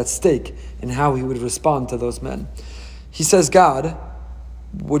what was at stake and how he would respond to those men. He says, God,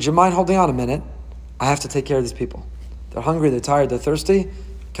 would you mind holding on a minute? I have to take care of these people. They're hungry, they're tired, they're thirsty.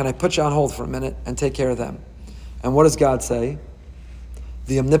 Can I put you on hold for a minute and take care of them? And what does God say?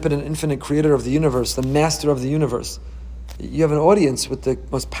 The omnipotent, infinite creator of the universe, the master of the universe. You have an audience with the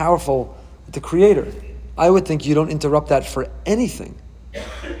most powerful, with the creator. I would think you don't interrupt that for anything.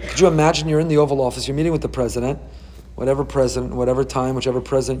 Could you imagine you're in the Oval Office, you're meeting with the president, whatever time, whichever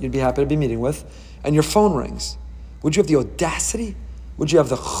president you'd be happy to be meeting with, and your phone rings. Would you have the audacity? Would you have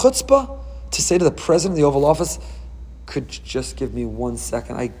the chutzpah to say to the president of the Oval Office, could you just give me 1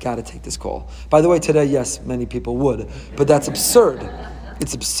 second? I got to take this call. By the way, today, yes, many people would, but that's absurd.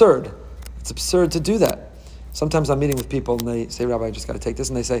 It's absurd. It's absurd to do that. Sometimes I'm meeting with people and they say, Rabbi, I just got to take this.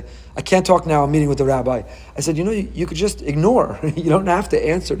 And they say, I can't talk now, I'm meeting with the rabbi. I said, you could just ignore. You don't have to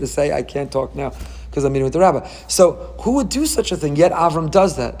answer to say, I can't talk now because I'm meeting with the rabbi. So who would do such a thing? Yet Avram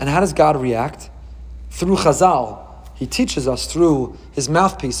does that. And how does God react? Through Chazal. He teaches us through his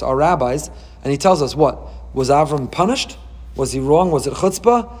mouthpiece, our rabbis, and he tells us what? Was Avram punished? Was he wrong? Was it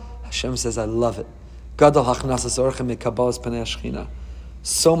chutzpah? Hashem says, I love it. Gadol hachnasas orchem mekabalas panei hashchina.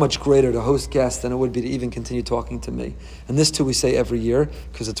 So much greater to host guests than it would be to even continue talking to me. And this too we say every year,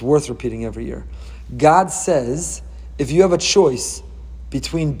 because it's worth repeating every year. God says, if you have a choice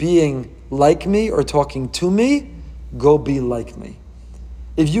between being like me or talking to me, go be like me.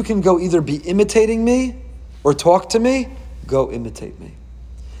 If you can go either be imitating me or talk to me, go imitate me.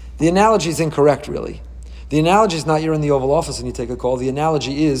 The analogy is incorrect, really. The analogy is not you're in the Oval Office and you take a call. The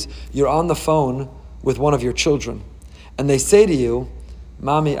analogy is you're on the phone with one of your children, and they say to you,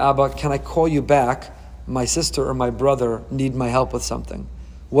 Mommy, Abba, can I call you back? My sister or my brother need my help with something.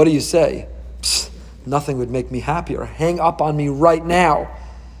 What do you say? Nothing would make me happier. Hang up on me right now.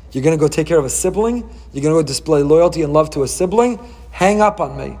 You're going to go take care of a sibling? You're going to go display loyalty and love to a sibling? Hang up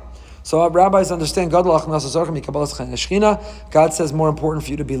on me. So our rabbis understand, God says more important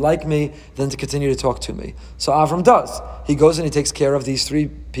for you to be like me than to continue to talk to me. So Avram does. He goes and he takes care of these three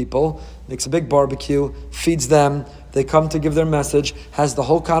people, makes a big barbecue, feeds them, they come to give their message, has the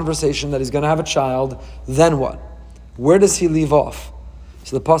whole conversation that he's going to have a child. Then what? Where does he leave off?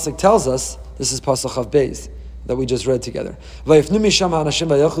 So the pasuk tells us, this is pasuk Chav Beis that we just read together. The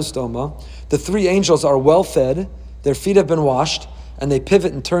three angels are well fed, their feet have been washed, and they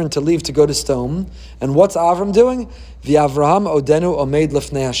pivot and turn to leave to go to Sdom. And what's Avram doing? V'Avraham odenu omeid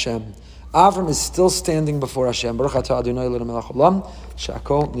lifnei Hashem. Avram is still standing before Hashem. Baruch atah Adonai Eloheinu melech haolam,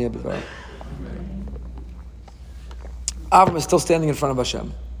 she'akol niyeh b'dvaro. Avram is still standing in front of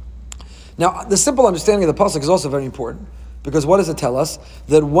Hashem. Now, the simple understanding of the pasuk is also very important, because what does it tell us?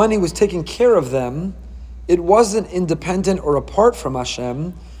 That when he was taking care of them, it wasn't independent or apart from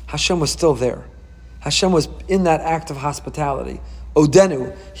Hashem. Hashem was still there. Hashem was in that act of hospitality.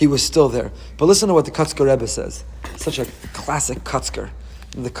 Odenu, he was still there. But listen to what the Kotzker Rebbe says. Such a classic Kotzker.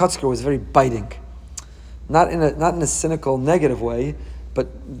 And the Kotzker was very biting. not in a cynical, negative way, but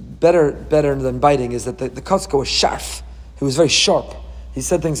better than biting, is that the Kotzker was sharp. He was very sharp. He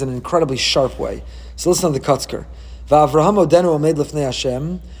said things in an incredibly sharp way. So listen to the Kotzker. Va'Avraham odenu omed lifnei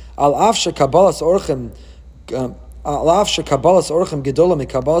Hashem, al af shekabalas orchim gedola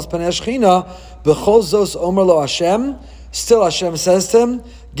mikabalas panei Shechina, b'chol zos omer lo Hashem, still Hashem says to him,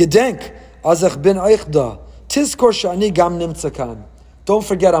 Gedenk, azach bin eichda, tizkor shani gam nimtza kan. Don't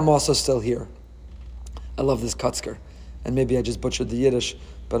forget I'm also still here. I love this Kotzker. And maybe I just butchered the Yiddish,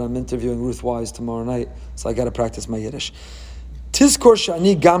 but I'm interviewing Ruth Wise tomorrow night, so I got to practice my Yiddish. Tizkor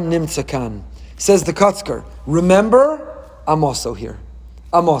shani gam nimtza kan. Says the Kotzker, remember, I'm also here.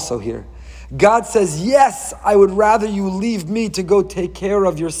 I'm also here. God says, yes, I would rather you leave me to go take care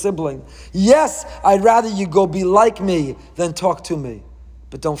of your sibling. Yes, I'd rather you go be like me than talk to me.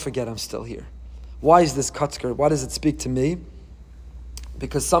 But don't forget, I'm still here. Why is this Kotzker? Why does it speak to me?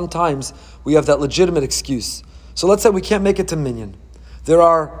 Because sometimes we have that legitimate excuse. So let's say we can't make it to Minyan. There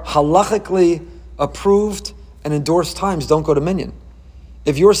are halachically approved and endorsed times, don't go to Minyan.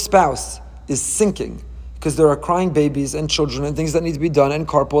 If your spouse is sinking because there are crying babies and children and things that need to be done and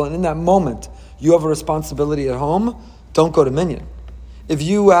carpool, and in that moment you have a responsibility at home, don't go to Minyan. If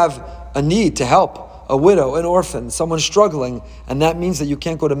you have a need to help a widow, an orphan, someone struggling, and that means that you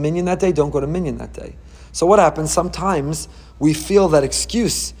can't go to Minyan that day, don't go to Minyan that day. So what happens? Sometimes we feel that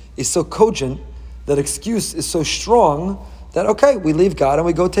excuse is so cogent, that excuse is so strong, that okay, we leave God and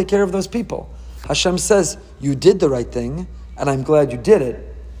we go take care of those people. Hashem says, you did the right thing, and I'm glad you did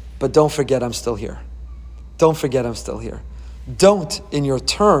it, but don't forget I'm still here. Don't forget I'm still here. Don't, in your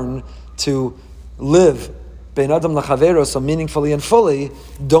turn to live Bein Adam L'Chavero, so meaningfully and fully,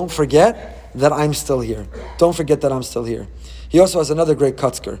 don't forget that I'm still here. Don't forget that I'm still here. He also has another great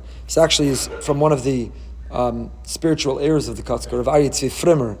Kotzker. This actually is from one of the spiritual heirs of the Kotzker, of Aryeh Tzvi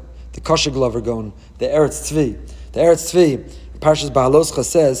Frimer, the Kosher Glover Gaon, the Eretz Tzvi. The Eretz Tzvi, Parshas Bahaloscha,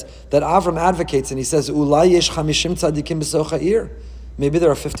 says that Avram advocates, and he says, Ulai yesh 50 tzadikim b'soch ha'ir. Maybe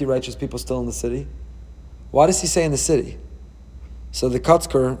there are 50 righteous people still in the city. Why does he say in the city? So the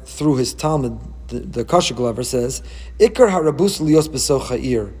Kotzker, through his Talmud, the Kosher Glover, says, Ikar harabus lios b'soch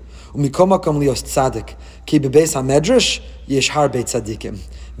ha'ir, u'mikom makom lios tzadik, ki bebeis ha'medrash yesh harbe tzadikim,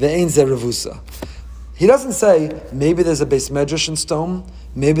 ve'ein ze revusa. He doesn't say, maybe there's a Beis Medrash in Stone,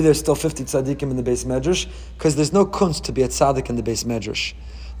 maybe there's still 50 tzaddikim in the Beis Medrash, because there's no kunst to be a tzaddik in the Beis Medrash.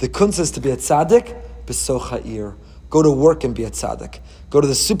 The kunst is to be a tzaddik, b'soch ha'ir. Go to work and be a tzaddik. Go to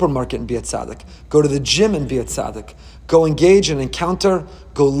the supermarket and be a tzaddik. Go to the gym and be a tzaddik. Go engage and encounter.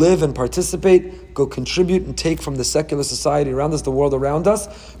 Go live and participate. Go contribute and take from the secular society around us, the world around us.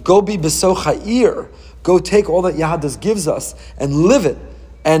 Go be b'soch ha'ir. Go take all that Yahadus gives us and live it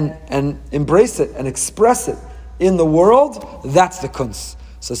and embrace it and express it in the world. That's the kunst.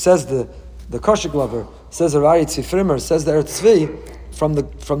 So says the Kosher Glover, says the Aryeh Tzvi Frimer, says the Eretz Tzvi from the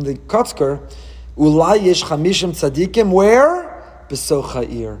Kotzker, Ulai yesh 50 tzadikim, where? B'soch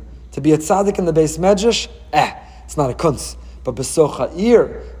ha'ir. To be a tzaddik in the Beis Medrash, it's not a kunst. But b'soch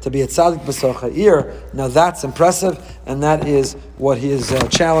ha'ir, to be a tzaddik b'soch ha'ir, now that's impressive, and that is what he is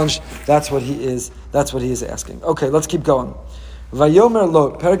challenged. That's what he is asking. Okay, let's keep going. Vayomer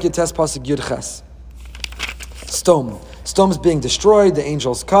Lot, Perek Yates Pasuk Yud Ches. Stone's being destroyed, the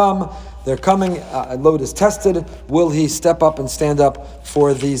angels come, they're coming, Lot is tested. Will he step up and stand up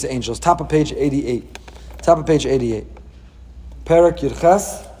for these angels? Top of page 88. Perek Yud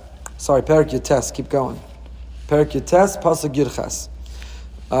Ches. Perek Yates, keep going. Perek Yates, Pasuk Yud Ches.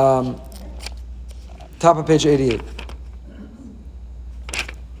 Top of page 88.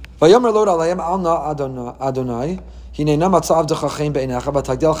 Vayomer Lot alayim al na Adonai. Hine namatzav dechachein beinecha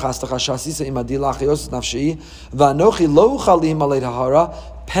batagdel chastacha shasisa imadi lachios nafshi va'anochi lo chalim alei hara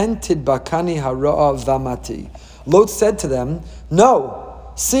pented bakani hara vamati. Lot said to them,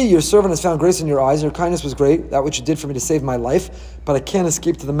 no, see, your servant has found grace in your eyes, your kindness was great, that which you did for me to save my life, but I can't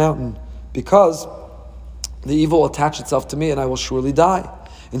escape to the mountain, because the evil will attach itself to me and I will surely die.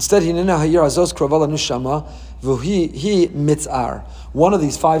 Instead, one of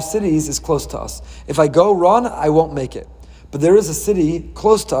these 5 cities is close to us. If I go run, I won't make it. But there is a city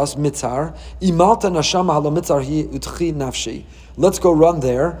close to us, Mitzar. Let's go run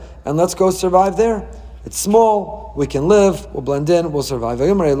there and let's go survive there. It's small, we can live, we'll blend in, we'll survive. And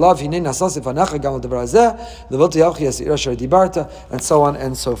so on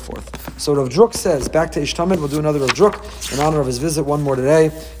and so forth. So Rav Druk says, back to Ish Tamid, we'll do another Rav Druk in honor of his visit, one more today,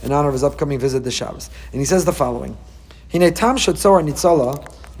 in honor of his upcoming visit this Shabbos. And he says the following.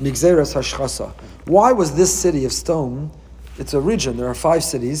 Why was this city of stone, it's a region, there are 5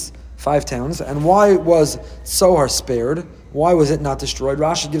 cities, 5 towns, and why was Tzohar spared? Why was it not destroyed?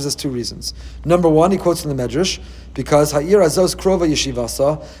 Rashi gives us two reasons. Number one, he quotes in the Medrash, because Ha'ir Azos Krova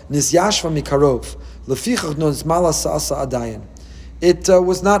Yeshivasa Nisyashva Mikarov Lefichach Nozmala Sa'asa Adayin. It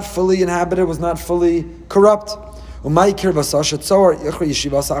was not fully inhabited, was not fully corrupt. It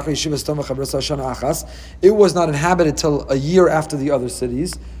was not inhabited till a year after the other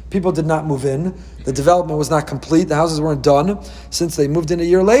cities. People did not move in. The development was not complete. The houses weren't done. Since they moved in a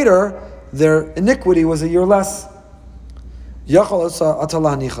year later, their iniquity was a year less. So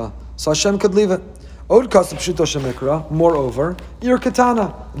Hashem could leave it. Moreover, Ir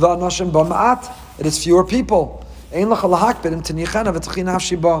Katana, it is fewer people. So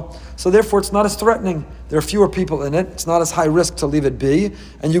therefore it's not as threatening. There are fewer people in it. It's not as high risk to leave it be,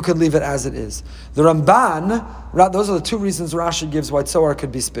 and you could leave it as it is. The Ramban, those are the two reasons Rashi gives why Tzohar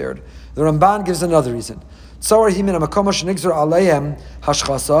could be spared. The Ramban gives another reason. Tzohar himin hamakom shenigzar aleihem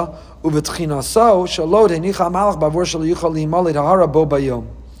hashchasa ubetchinaso shalod henicha malach bavur shel yuchal limalid hahara bo bayom.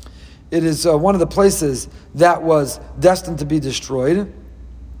 It is one of the places that was destined to be destroyed.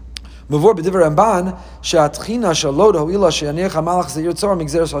 Lot couldn't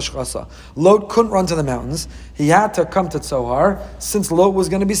run to the mountains. He had to come to Tzohar. Since Lot was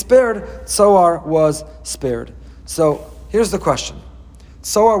going to be spared, Tzohar was spared. So here's the question.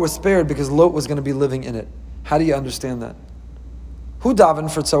 Tzohar was spared because Lot was going to be living in it. How do you understand that? Who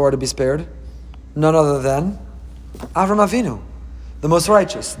davened for Tzohar to be spared? None other than Avram Avinu, the most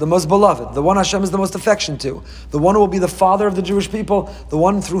righteous, the most beloved, the one Hashem is the most affection to, the one who will be the father of the Jewish people, the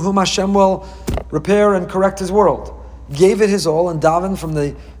one through whom Hashem will repair and correct his world. Gave it his all and davened from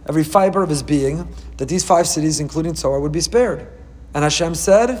every fiber of his being that these 5 cities, including Tzohar, would be spared. And Hashem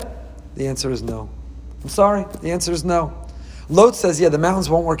said, the answer is no. I'm sorry, the answer is no. Lot says, the mountains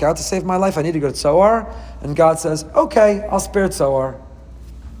won't work out to save my life. I need to go to Tzohar. And God says, okay, I'll spare Tzohar.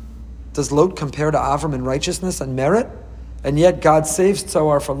 Does Lot compare to Avram in righteousness and merit? And yet God saves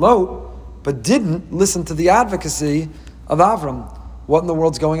Tzohar for Lot, but didn't listen to the advocacy of Avram. What in the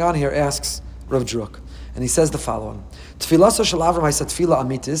world's going on here, asks Rav Druk. And he says the following. Tfilaso shel Avram haysa tfila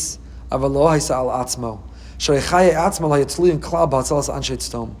amitis, avalo haysa al atzmo. Shreichaye atzmo la yitzlu in klal b'atzalas anshe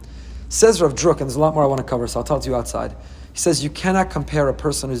tztom. Says Rav Druk, and there's a lot more I want to cover, so I'll tell it to you outside. He says you cannot compare a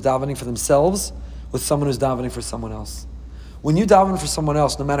person who's davening for themselves with someone who's davening for someone else. When you daven for someone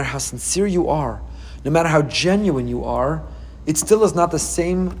else, no matter how sincere you are, no matter how genuine you are, it still is not the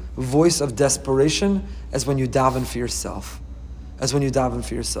same voice of desperation as when you daven for yourself.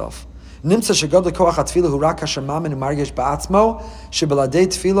 Nimtza shegod lekoach hatfila hu rak hashamamin u'margesh ba'atzmo shebeladei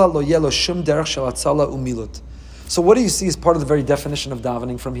tfila lo yeh lo shum derech shel hatzala u'milut. So what do you see as part of the very definition of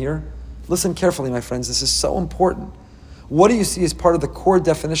davening from here? Listen carefully, my friends. This is so important. What do you see as part of the core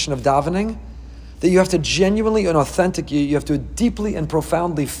definition of davening? That you have to genuinely and authentically, you have to deeply and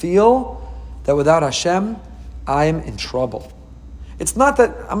profoundly feel that without Hashem, I am in trouble. It's not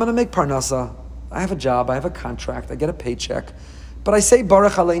that I'm going to make parnasa. I have a job, I have a contract, I get a paycheck, but I say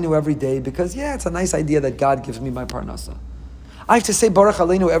Baruch Aleinu every day because, it's a nice idea that God gives me my parnasa. I have to say Baruch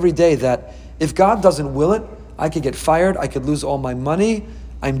Aleinu every day that if God doesn't will it, I could get fired, I could lose all my money,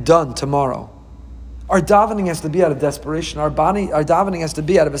 I'm done tomorrow. Our davening has to be out of desperation. Our davening has to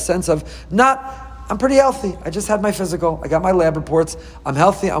be out of a sense of I'm pretty healthy. I just had my physical. I got my lab reports. I'm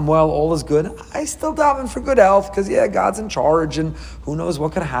healthy. I'm well. All is good. I still daven for good health because, God's in charge and who knows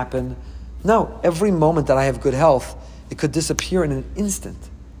what could happen. No, every moment that I have good health, it could disappear in an instant.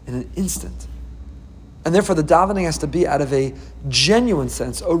 And therefore the davening has to be out of a genuine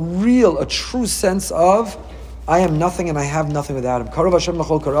sense, a true sense of I am nothing and I have nothing without Him. Karov Hashem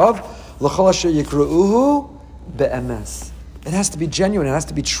l'chol karav, l'chol asher yikru'uhu be'emes. It has to be genuine. It has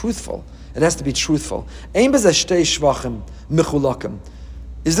to be truthful. Is this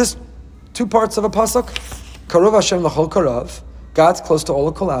 2 parts of a pasuk? Karov Hashem l'chol karav. God's close to all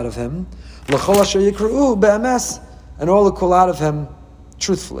who call out of Him. L'chol asher yikru'uhu be'emes. And all who call out of Him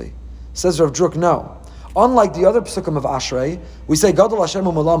truthfully. Says Rav Druk, no. Unlike the other psukim of Ashrei, we say Gadol Hashem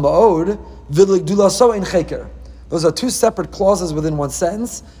u'Olam ma'od v'ligdulaso ein cheker. Those are 2 separate clauses within one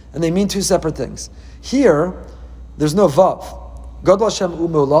sentence, and they mean 2 separate things. Here, there's no vav. Gadol Hashem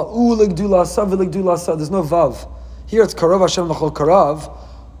u'ligdulaso v'ligdulaso. There's no vav. Here it's Karov Hashem l'chol karav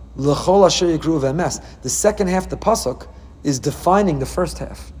l'chol asher yikru v'emes. The second half of the pasuk is defining the first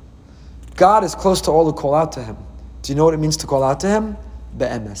half. God is close to all who call out to Him. Do you know what it means to call out to Him?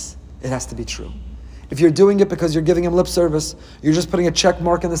 Be'emes. It has to be true. If you're doing it because you're giving Him lip service, you're just putting a check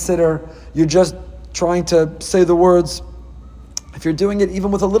mark in the siddur, you're just trying to say the words, if you're doing it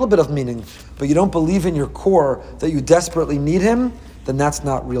even with a little bit of meaning, but you don't believe in your core that you desperately need Him, then that's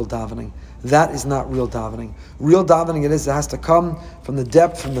not real davening. that is not real davening. Real davening it has to come from the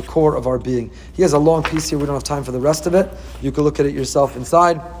depth, from the core of our being. He has a long piece here, we don't have time for the rest of it. You can look at it yourself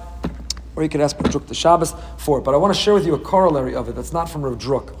inside, or you can ask Rav Druk the Shabbos for it. But I want to share with you a corollary of it that's not from Rav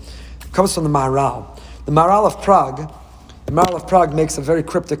Druk. It comes from the Maharal. The Maharal of Prague makes a very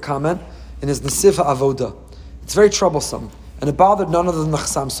cryptic comment in his Nesiv HaAvoda. It's very troublesome, and it bothered none other than the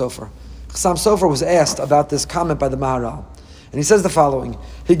Chassam Sofer. Chassam Sofer was asked about this comment by the Maharal, and he says the following: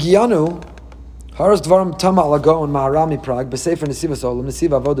 Higiyanu Haras Dvarim Tama Alago and Maharami Prague B'Sefer Nesiv Olam Nesiv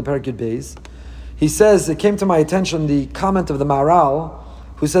Avoda Perek Yud Beis. He says it came to my attention the comment of the Maharal,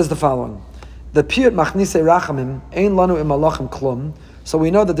 who says the following: the piyut Machnise Rachamim Ein Lanu Im Malachim Klum. So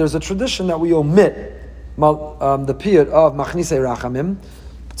we know that there's a tradition that we omit the piyut of Machnise Rachamim.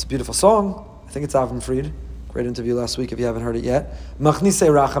 It's a beautiful song. I think it's Avram Fried. Great interview last week if you haven't heard it yet. Machnise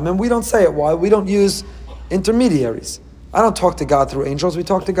Rachamim. We don't say it. Why? We don't use intermediaries. I don't talk to God through angels. We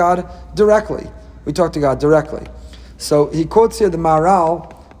talk to God directly. So he quotes here the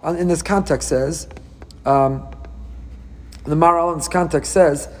Maharal in this context says,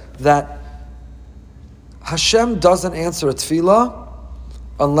 that Hashem doesn't answer a tefillah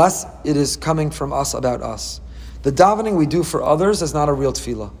unless it is coming from us about us. The davening we do for others is not a real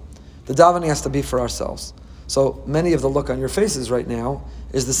tefillah. The davening has to be for ourselves. So many of the look on your faces right now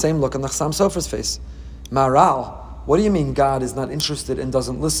is the same look on the Chassam Sofer's face. Maharal, what do you mean God is not interested and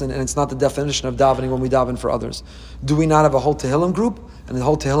doesn't listen, and it's not the definition of davening when we daven for others? Do we not have a whole Tehillim group and a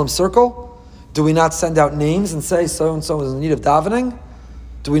whole Tehillim circle? Do we not send out names and say so-and-so is in need of davening?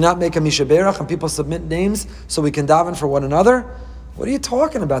 Do we not make a Mishaberach and people submit names so we can daven for one another? What are you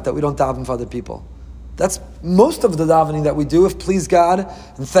talking about that we don't daven for other people? That's most of the davening that we do. If please God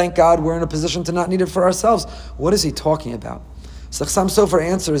and thank God we're in a position to not need it for ourselves. What is he talking about? So Chassam Sofer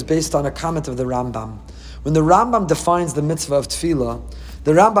answer is based on a comment of the Rambam. When the Rambam defines the mitzvah of tefillah,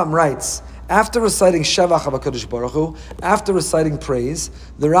 the Rambam writes, after reciting Shevach HaKadosh Baruch Hu, after reciting praise,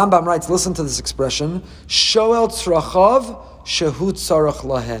 the Rambam writes, listen to this expression, Shoel tzrachav shehu tzarach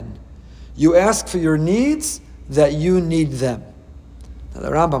lahen. You ask for your needs that you need them. Now the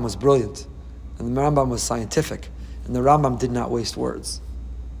Rambam was brilliant, and the Rambam was scientific, and the Rambam did not waste words.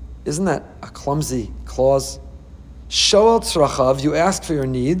 Isn't that a clumsy clause? Shoel tzrachav, you ask for your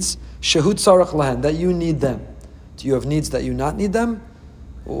needs, shehu tzarach lahen, that you need them. Do you have needs that you not need them?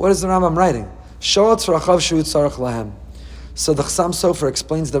 What is the Rambam writing? Shoel tzrachav shehu tzarach lahem. So the Chassam Sofer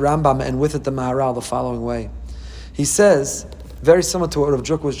explains the Rambam, and with it the Maharal, the following way. He says, very similar to what Rav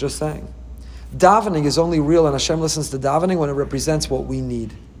Druk was just saying, davening is only real and Hashem listens to davening when it represents what we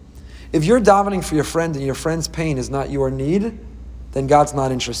need. If you're davening for your friend and your friend's pain is not your need, then God's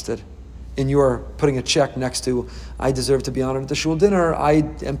not interested in your putting a check next to, I deserve to be honored at the shul dinner, I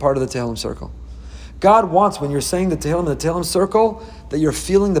am part of the Tehillim circle. God wants, when you're saying the Tehillim in the Tehillim circle, that you're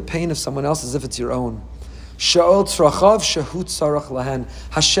feeling the pain of someone else as if it's your own. Sha'ol tzrachav shehut tzarach lahen.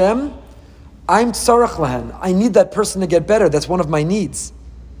 Hashem, I'm tzarach lahen. I need that person to get better. That's one of my needs.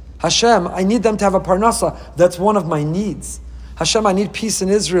 Hashem, I need them to have a parnasa. That's one of my needs. Hashem, I need peace in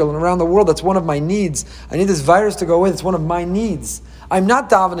Israel and around the world. That's one of my needs. I need this virus to go away. That's one of my needs. I'm not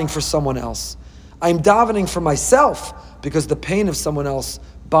davening for someone else. I'm davening for myself because the pain of someone else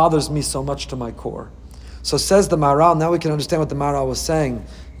bothers me so much to my core. So says the Maharal, now we can understand what the Maharal was saying,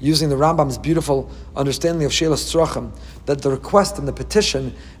 using the Rambam's beautiful understanding of Shelas Tzrachim, that the request and the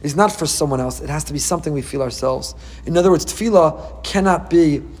petition is not for someone else, it has to be something we feel ourselves. In other words, tefillah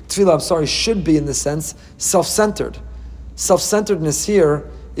should be in the sense self-centered. Self-centeredness here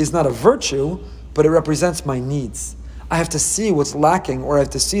is not a virtue, but it represents my needs. I have to see what's lacking, or I have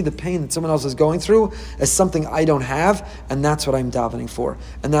to see the pain that someone else is going through as something I don't have, and that's what I'm davening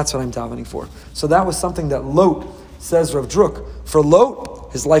for. So that was something that Lot, says Rav Druk, for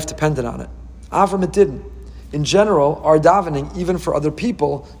Lot, his life depended on it. Avram, it didn't. In general, our davening, even for other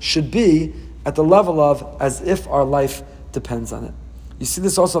people, should be at the level of as if our life depends on it. You see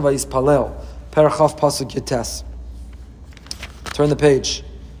this also by Yispalel, Perachaf Pasuk Yates. Turn the page.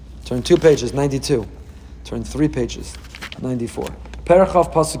 Turn 2 pages, 92. Turn 3 pages, 94.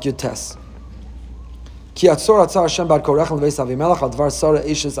 Perachaf Pasuk Yates. Ki atzor atzar Hashem bad korech leveis Avimelech al dvar Sarah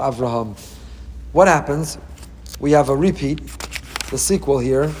eshes Avraham. What happens? We have a repeat, the sequel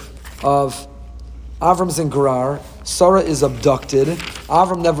here, of Avram's in Gerar. Sarah is abducted.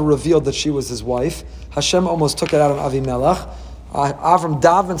 Avram never revealed that she was his wife. Hashem almost took it out on Avimelech. Avram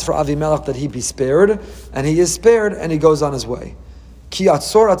davens for Avimelech that he be spared, and he is spared, and he goes on his way. Ki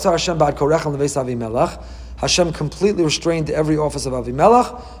atzor atzar Hashem bad korech leveis Avimelech. Hashem completely restrained every office of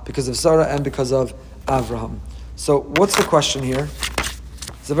Avimelech because of Sarah and because of Avraham. So what's the question here?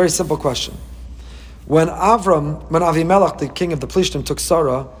 It's a very simple question. When Avimelech, the king of the Plishtim, took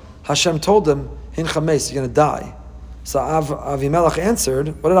Sarah, Hashem told him, Hin chames, you're going to die. So Avimelech answered,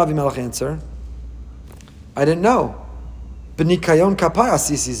 what did Avimelech answer? I didn't know. B'nikayon kapaya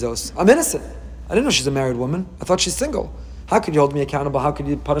sisizos. I'm innocent. I didn't know she's a married woman. I thought she's single. How could you hold me accountable? How could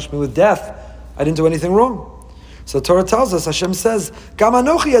you punish me with death? I didn't do anything wrong. So the Torah tells us, Hashem says, Gam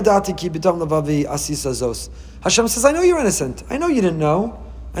anochi yadati ki b'tam levavi asisazos. Hashem says, I know you're innocent. I know you didn't know.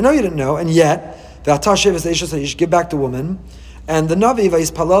 I know you didn't know. And yet, give back the woman. And the Navi,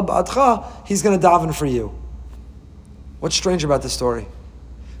 Vayispalal ba'atcha, he's going to daven for you. What's strange about this story?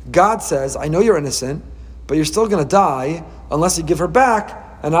 God says, I know you're innocent, but you're still going to die unless you give her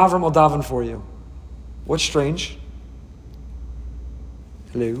back, and Avram will daven for you. What's strange?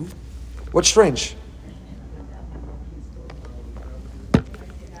 Hello? What's strange?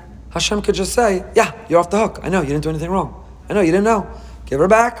 Hashem could just say, yeah, you're off the hook. I know, you didn't do anything wrong. I know, you didn't know. Give her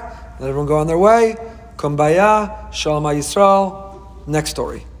back, let everyone go on their way. Kumbaya, Shalom Yisrael. Next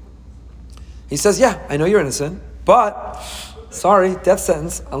story. He says, yeah, I know you're innocent, but, sorry, death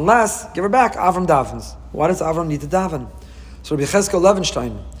sentence, unless, give her back, Avram davens. Why does Avram need to daven? So Rabbi Cheskel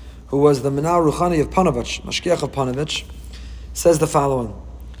Levenstein, who was the Menal Ruchani of Panovich, Mashkiach of Panovich, says the following.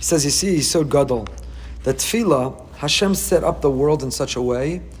 He says, you see, Yisod Gadol, that tefillah, Hashem set up the world in such a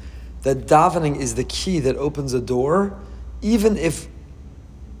way that davening is the key that opens a door, even if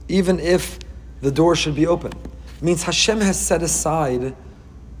the door should be open. It means Hashem has set aside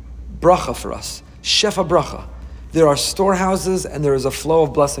bracha for us, shefa bracha. There are storehouses and there is a flow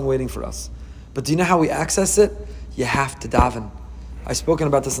of blessing waiting for us. But do you know how we access it? You have to daven. I've spoken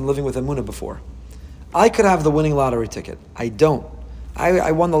about this in Living with Emunah before. I could have the winning lottery ticket. I don't.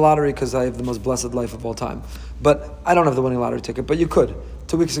 I won the lottery because I have the most blessed life of all time. But I don't have the winning lottery ticket, but you could.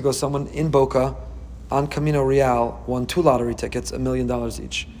 2 weeks ago, someone in Boca on Camino Real won 2 lottery tickets, $1 million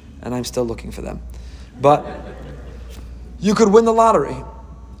each. And I'm still looking for them. But you could win the lottery.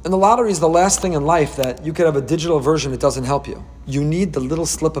 And the lottery is the last thing in life that you could have a digital version, it doesn't help you. You need the little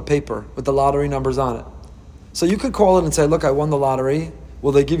slip of paper with the lottery numbers on it. So you could call in and say, look, I won the lottery.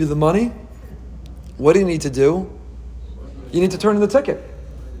 Will they give you the money? What do you need to do? You need to turn in the ticket.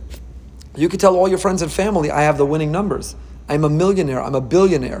 You could tell all your friends and family, I have the winning numbers. I'm a millionaire, I'm a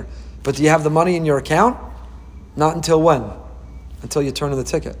billionaire. But do you have the money in your account? Not until when? Until you turn in the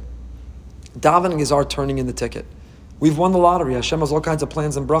ticket. Davening is our turning in the ticket. We've won the lottery. Hashem has all kinds of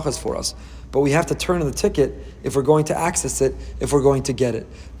plans and brachas for us. But we have to turn in the ticket if we're going to access it, if we're going to get it.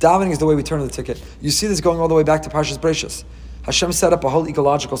 Davening is the way we turn in the ticket. You see this going all the way back to Parshas Bereishis. Hashem set up a whole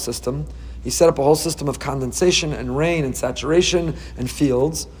ecological system. He set up a whole system of condensation and rain and saturation and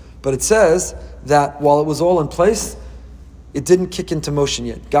fields. But it says that while it was all in place, it didn't kick into motion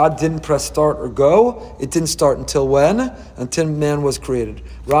yet. God didn't press start or go. It didn't start until when? Until man was created.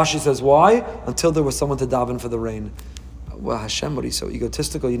 Rashi says, why? Until there was someone to daven for the rain. Well, Hashem, what are you so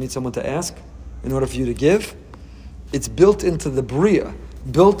egotistical? You need someone to ask in order for you to give? It's built into the Bria,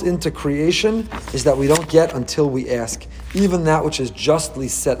 built into creation, is that we don't get until we ask. Even that which is justly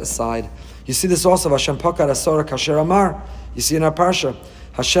set aside. You see this also, Hashem pakad asara kasher amar. You see in our parsha,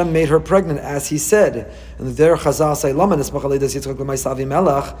 Hashem made her pregnant as He said. And there Chazal say, "Lama nismach aleidas Yitzchak l'ma'aseh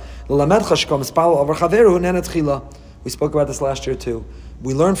Avimelech l'lamed chashkom espal over chaveru nenet chila." We spoke about this last year too.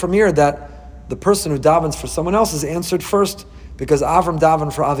 We learn from here that the person who davens for someone else is answered first because Avram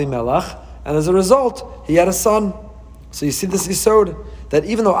davened for Avimelech, and as a result, he had a son. So you see this yisod that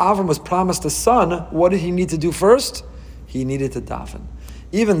even though Avram was promised a son, what did he need to do first? He needed to daven.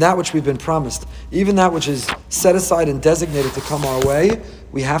 Even that which we've been promised, even that which is set aside and designated to come our way,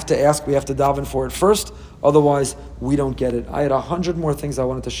 we have to ask, we have to daven for it first, otherwise we don't get it. I had 100 more things I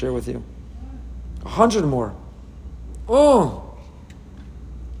wanted to share with you. 100 more. Oh,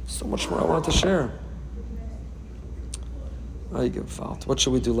 so much more I wanted to share. I give fault. What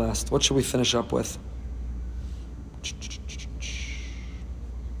should we do last? What should we finish up with?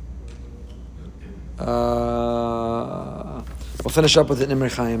 We'll finish up with the Imre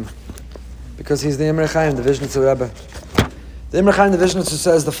Chaim, because he's the Imre Chaim, the Vishnitzer Rebbe. The Imre Chaim, the Vishnitzer,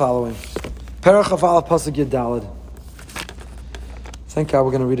 says the following: Perach of Aleph Pasuk Yud Daled. Thank God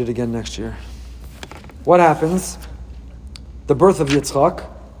we're going to read it again next year. What happens? The birth of Yitzchak.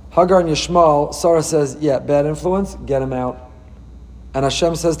 Hagar and Yishmael. Sarah says, "Yeah, bad influence. Get him out." And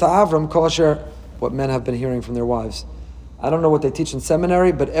Hashem says to Avram, "Kol asher," what men have been hearing from their wives. I don't know what they teach in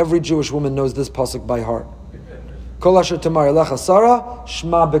seminary, but every Jewish woman knows this pasuk by heart. Kol asher tamar elecha Sarah,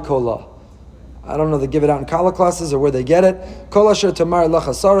 shma bekola. I don't know, they give it out in Kala classes or where they get it. Kol asher tamar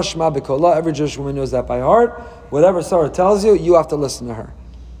elecha Sarah, shma bekola. Every Jewish woman knows that by heart. Whatever Sarah tells you, you have to listen to her.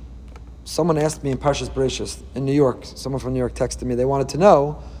 Someone asked me in Parshas Bereishis in New York, someone from New York texted me, they wanted to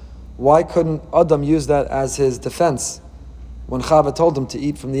know, why couldn't Adam use that as his defense? when Chava told him to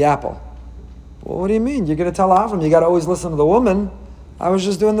eat from the apple. Well, what do you mean? You're going to tell Avram, you got to always listen to the woman. I'm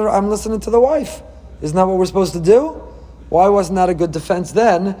listening to the wife. Isn't that what we're supposed to do? Why wasn't that a good defense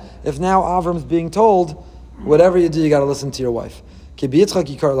then, if now Avram's being told, whatever you do, you got to listen to your wife? So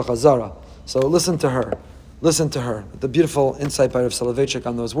listen to her. Listen to her. The beautiful insight by Rav Soloveitchik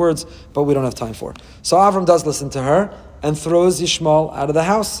on those words, but we don't have time for it. So Avram does listen to her and throws Yishmael out of the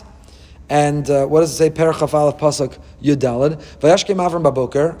house. And what does it say? Perach Chaf Pasuk Yudalad. Vayashkem Avram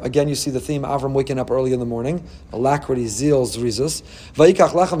baboker. Again, you see the theme: Avram waking up early in the morning. Alacrity, zeal, zrizus.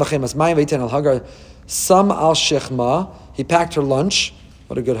 Vayikach lechem v'chemas mayim v'yiten al hagar sam al shechma. He packed her lunch.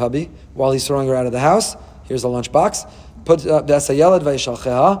 What a good hubby! While he's throwing her out of the house, here's a lunch box. He puts it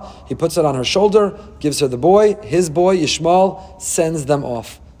on her shoulder, gives her the boy, his boy, Yishmael, sends them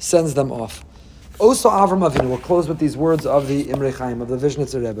off. Oso Avram Avinu, we'll close with these words of the Imrei Chaim, of the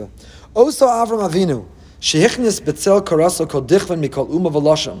Vishnitzer Rebbe. Oso Avram Avinu, shehichnis betzel karaso kol dichvan mikol uma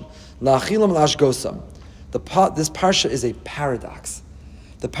v'losham, la'achilam la'ashgosam. This parsha is a paradox.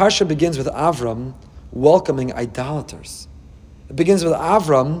 The parsha begins with Avram welcoming idolaters. It begins with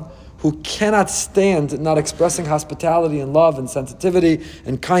Avram, who cannot stand not expressing hospitality and love and sensitivity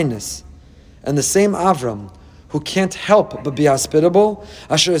and kindness. And the same Avram, who can't help but be hospitable,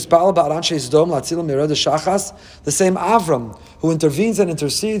 the same Avram, who intervenes and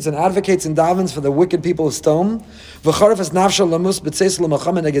intercedes and advocates and davens for the wicked people of Sodom, the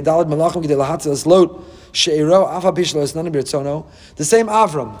same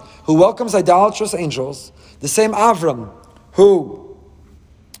Avram, who welcomes idolatrous angels, the same Avram, who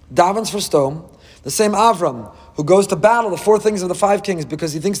davens for Sodom, the same Avram who goes to battle the four things of the five kings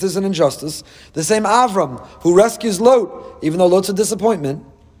because he thinks there's an injustice, the same Avram who rescues Lot, even though Lot's a disappointment,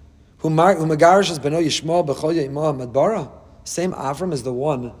 who megarish beno Yishmael b'chol yimah madbara. Same Avram is the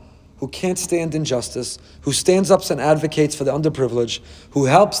one who can't stand injustice, who stands up and advocates for the underprivileged, who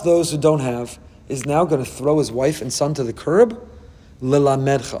helps those who don't have, is now going to throw his wife and son to the curb?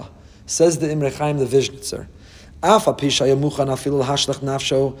 Lilamedcha, says the Imrei Chaim, the Vishnitzer. Avram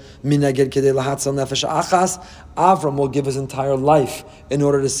will give his entire life in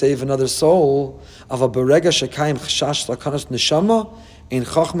order to save another soul. When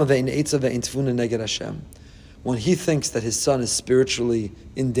he thinks that his son is spiritually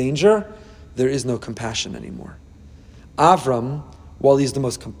in danger, there is no compassion anymore. Avram, while he's the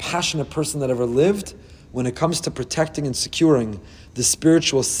most compassionate person that ever lived, when it comes to protecting and securing the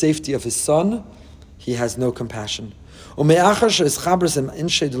spiritual safety of his son, he has no compassion. If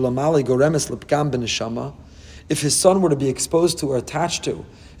his son were to be exposed to or attached to,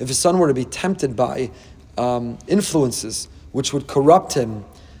 if his son were to be tempted by influences which would corrupt him,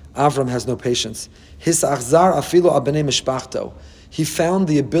 Avram has no patience. He found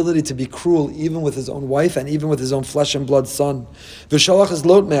the ability to be cruel even with his own wife and even with his own flesh and blood son. V'shalach is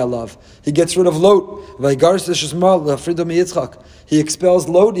Lot me'alav. He gets rid of Lot. He expels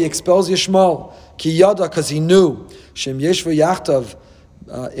Lot, he expels Yishmael. Ki yada, because he knew. Shem yeshvu yachtav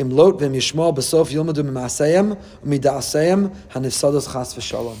im Lot v'im Yishmael b'sof yilmadu m'masayim u'mida'asayim hanifsados chas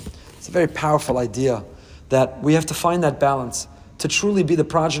v'shalom. It's a very powerful idea that we have to find that balance. To truly be the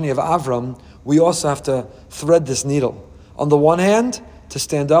progeny of Avram, we also have to thread this needle. On the one hand, to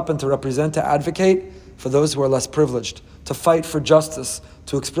stand up and to represent, to advocate for those who are less privileged, to fight for justice,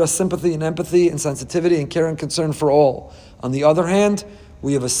 to express sympathy and empathy and sensitivity and care and concern for all. On the other hand,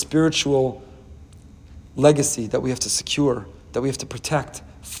 we have a spiritual legacy that we have to secure, that we have to protect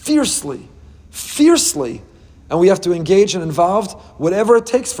fiercely, and we have to engage and involve whatever it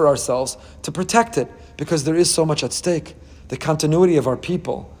takes for ourselves to protect it, because there is so much at stake. The continuity of our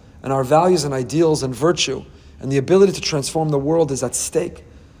people and our values and ideals and virtue and the ability to transform the world is at stake.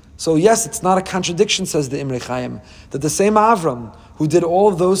 So yes, it's not a contradiction, says the Imrei Chaim, that the same Avram who did all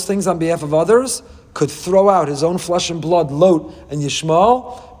of those things on behalf of others could throw out his own flesh and blood, Lot and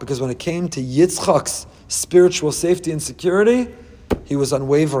Yishmael, because when it came to Yitzchak's spiritual safety and security, he was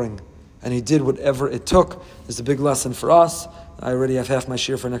unwavering and he did whatever it took. There's a big lesson for us. I already have half my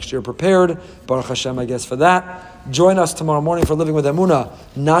shir for next year prepared. Baruch Hashem, I guess, for that. Join us tomorrow morning for Living with Emunah,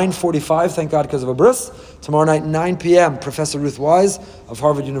 9:45, thank God because of a bris. Tomorrow night, 9 p.m., Professor Ruth Wise of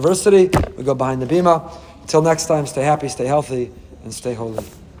Harvard University. We go behind the bima. Until next time, stay happy, stay healthy, and stay holy.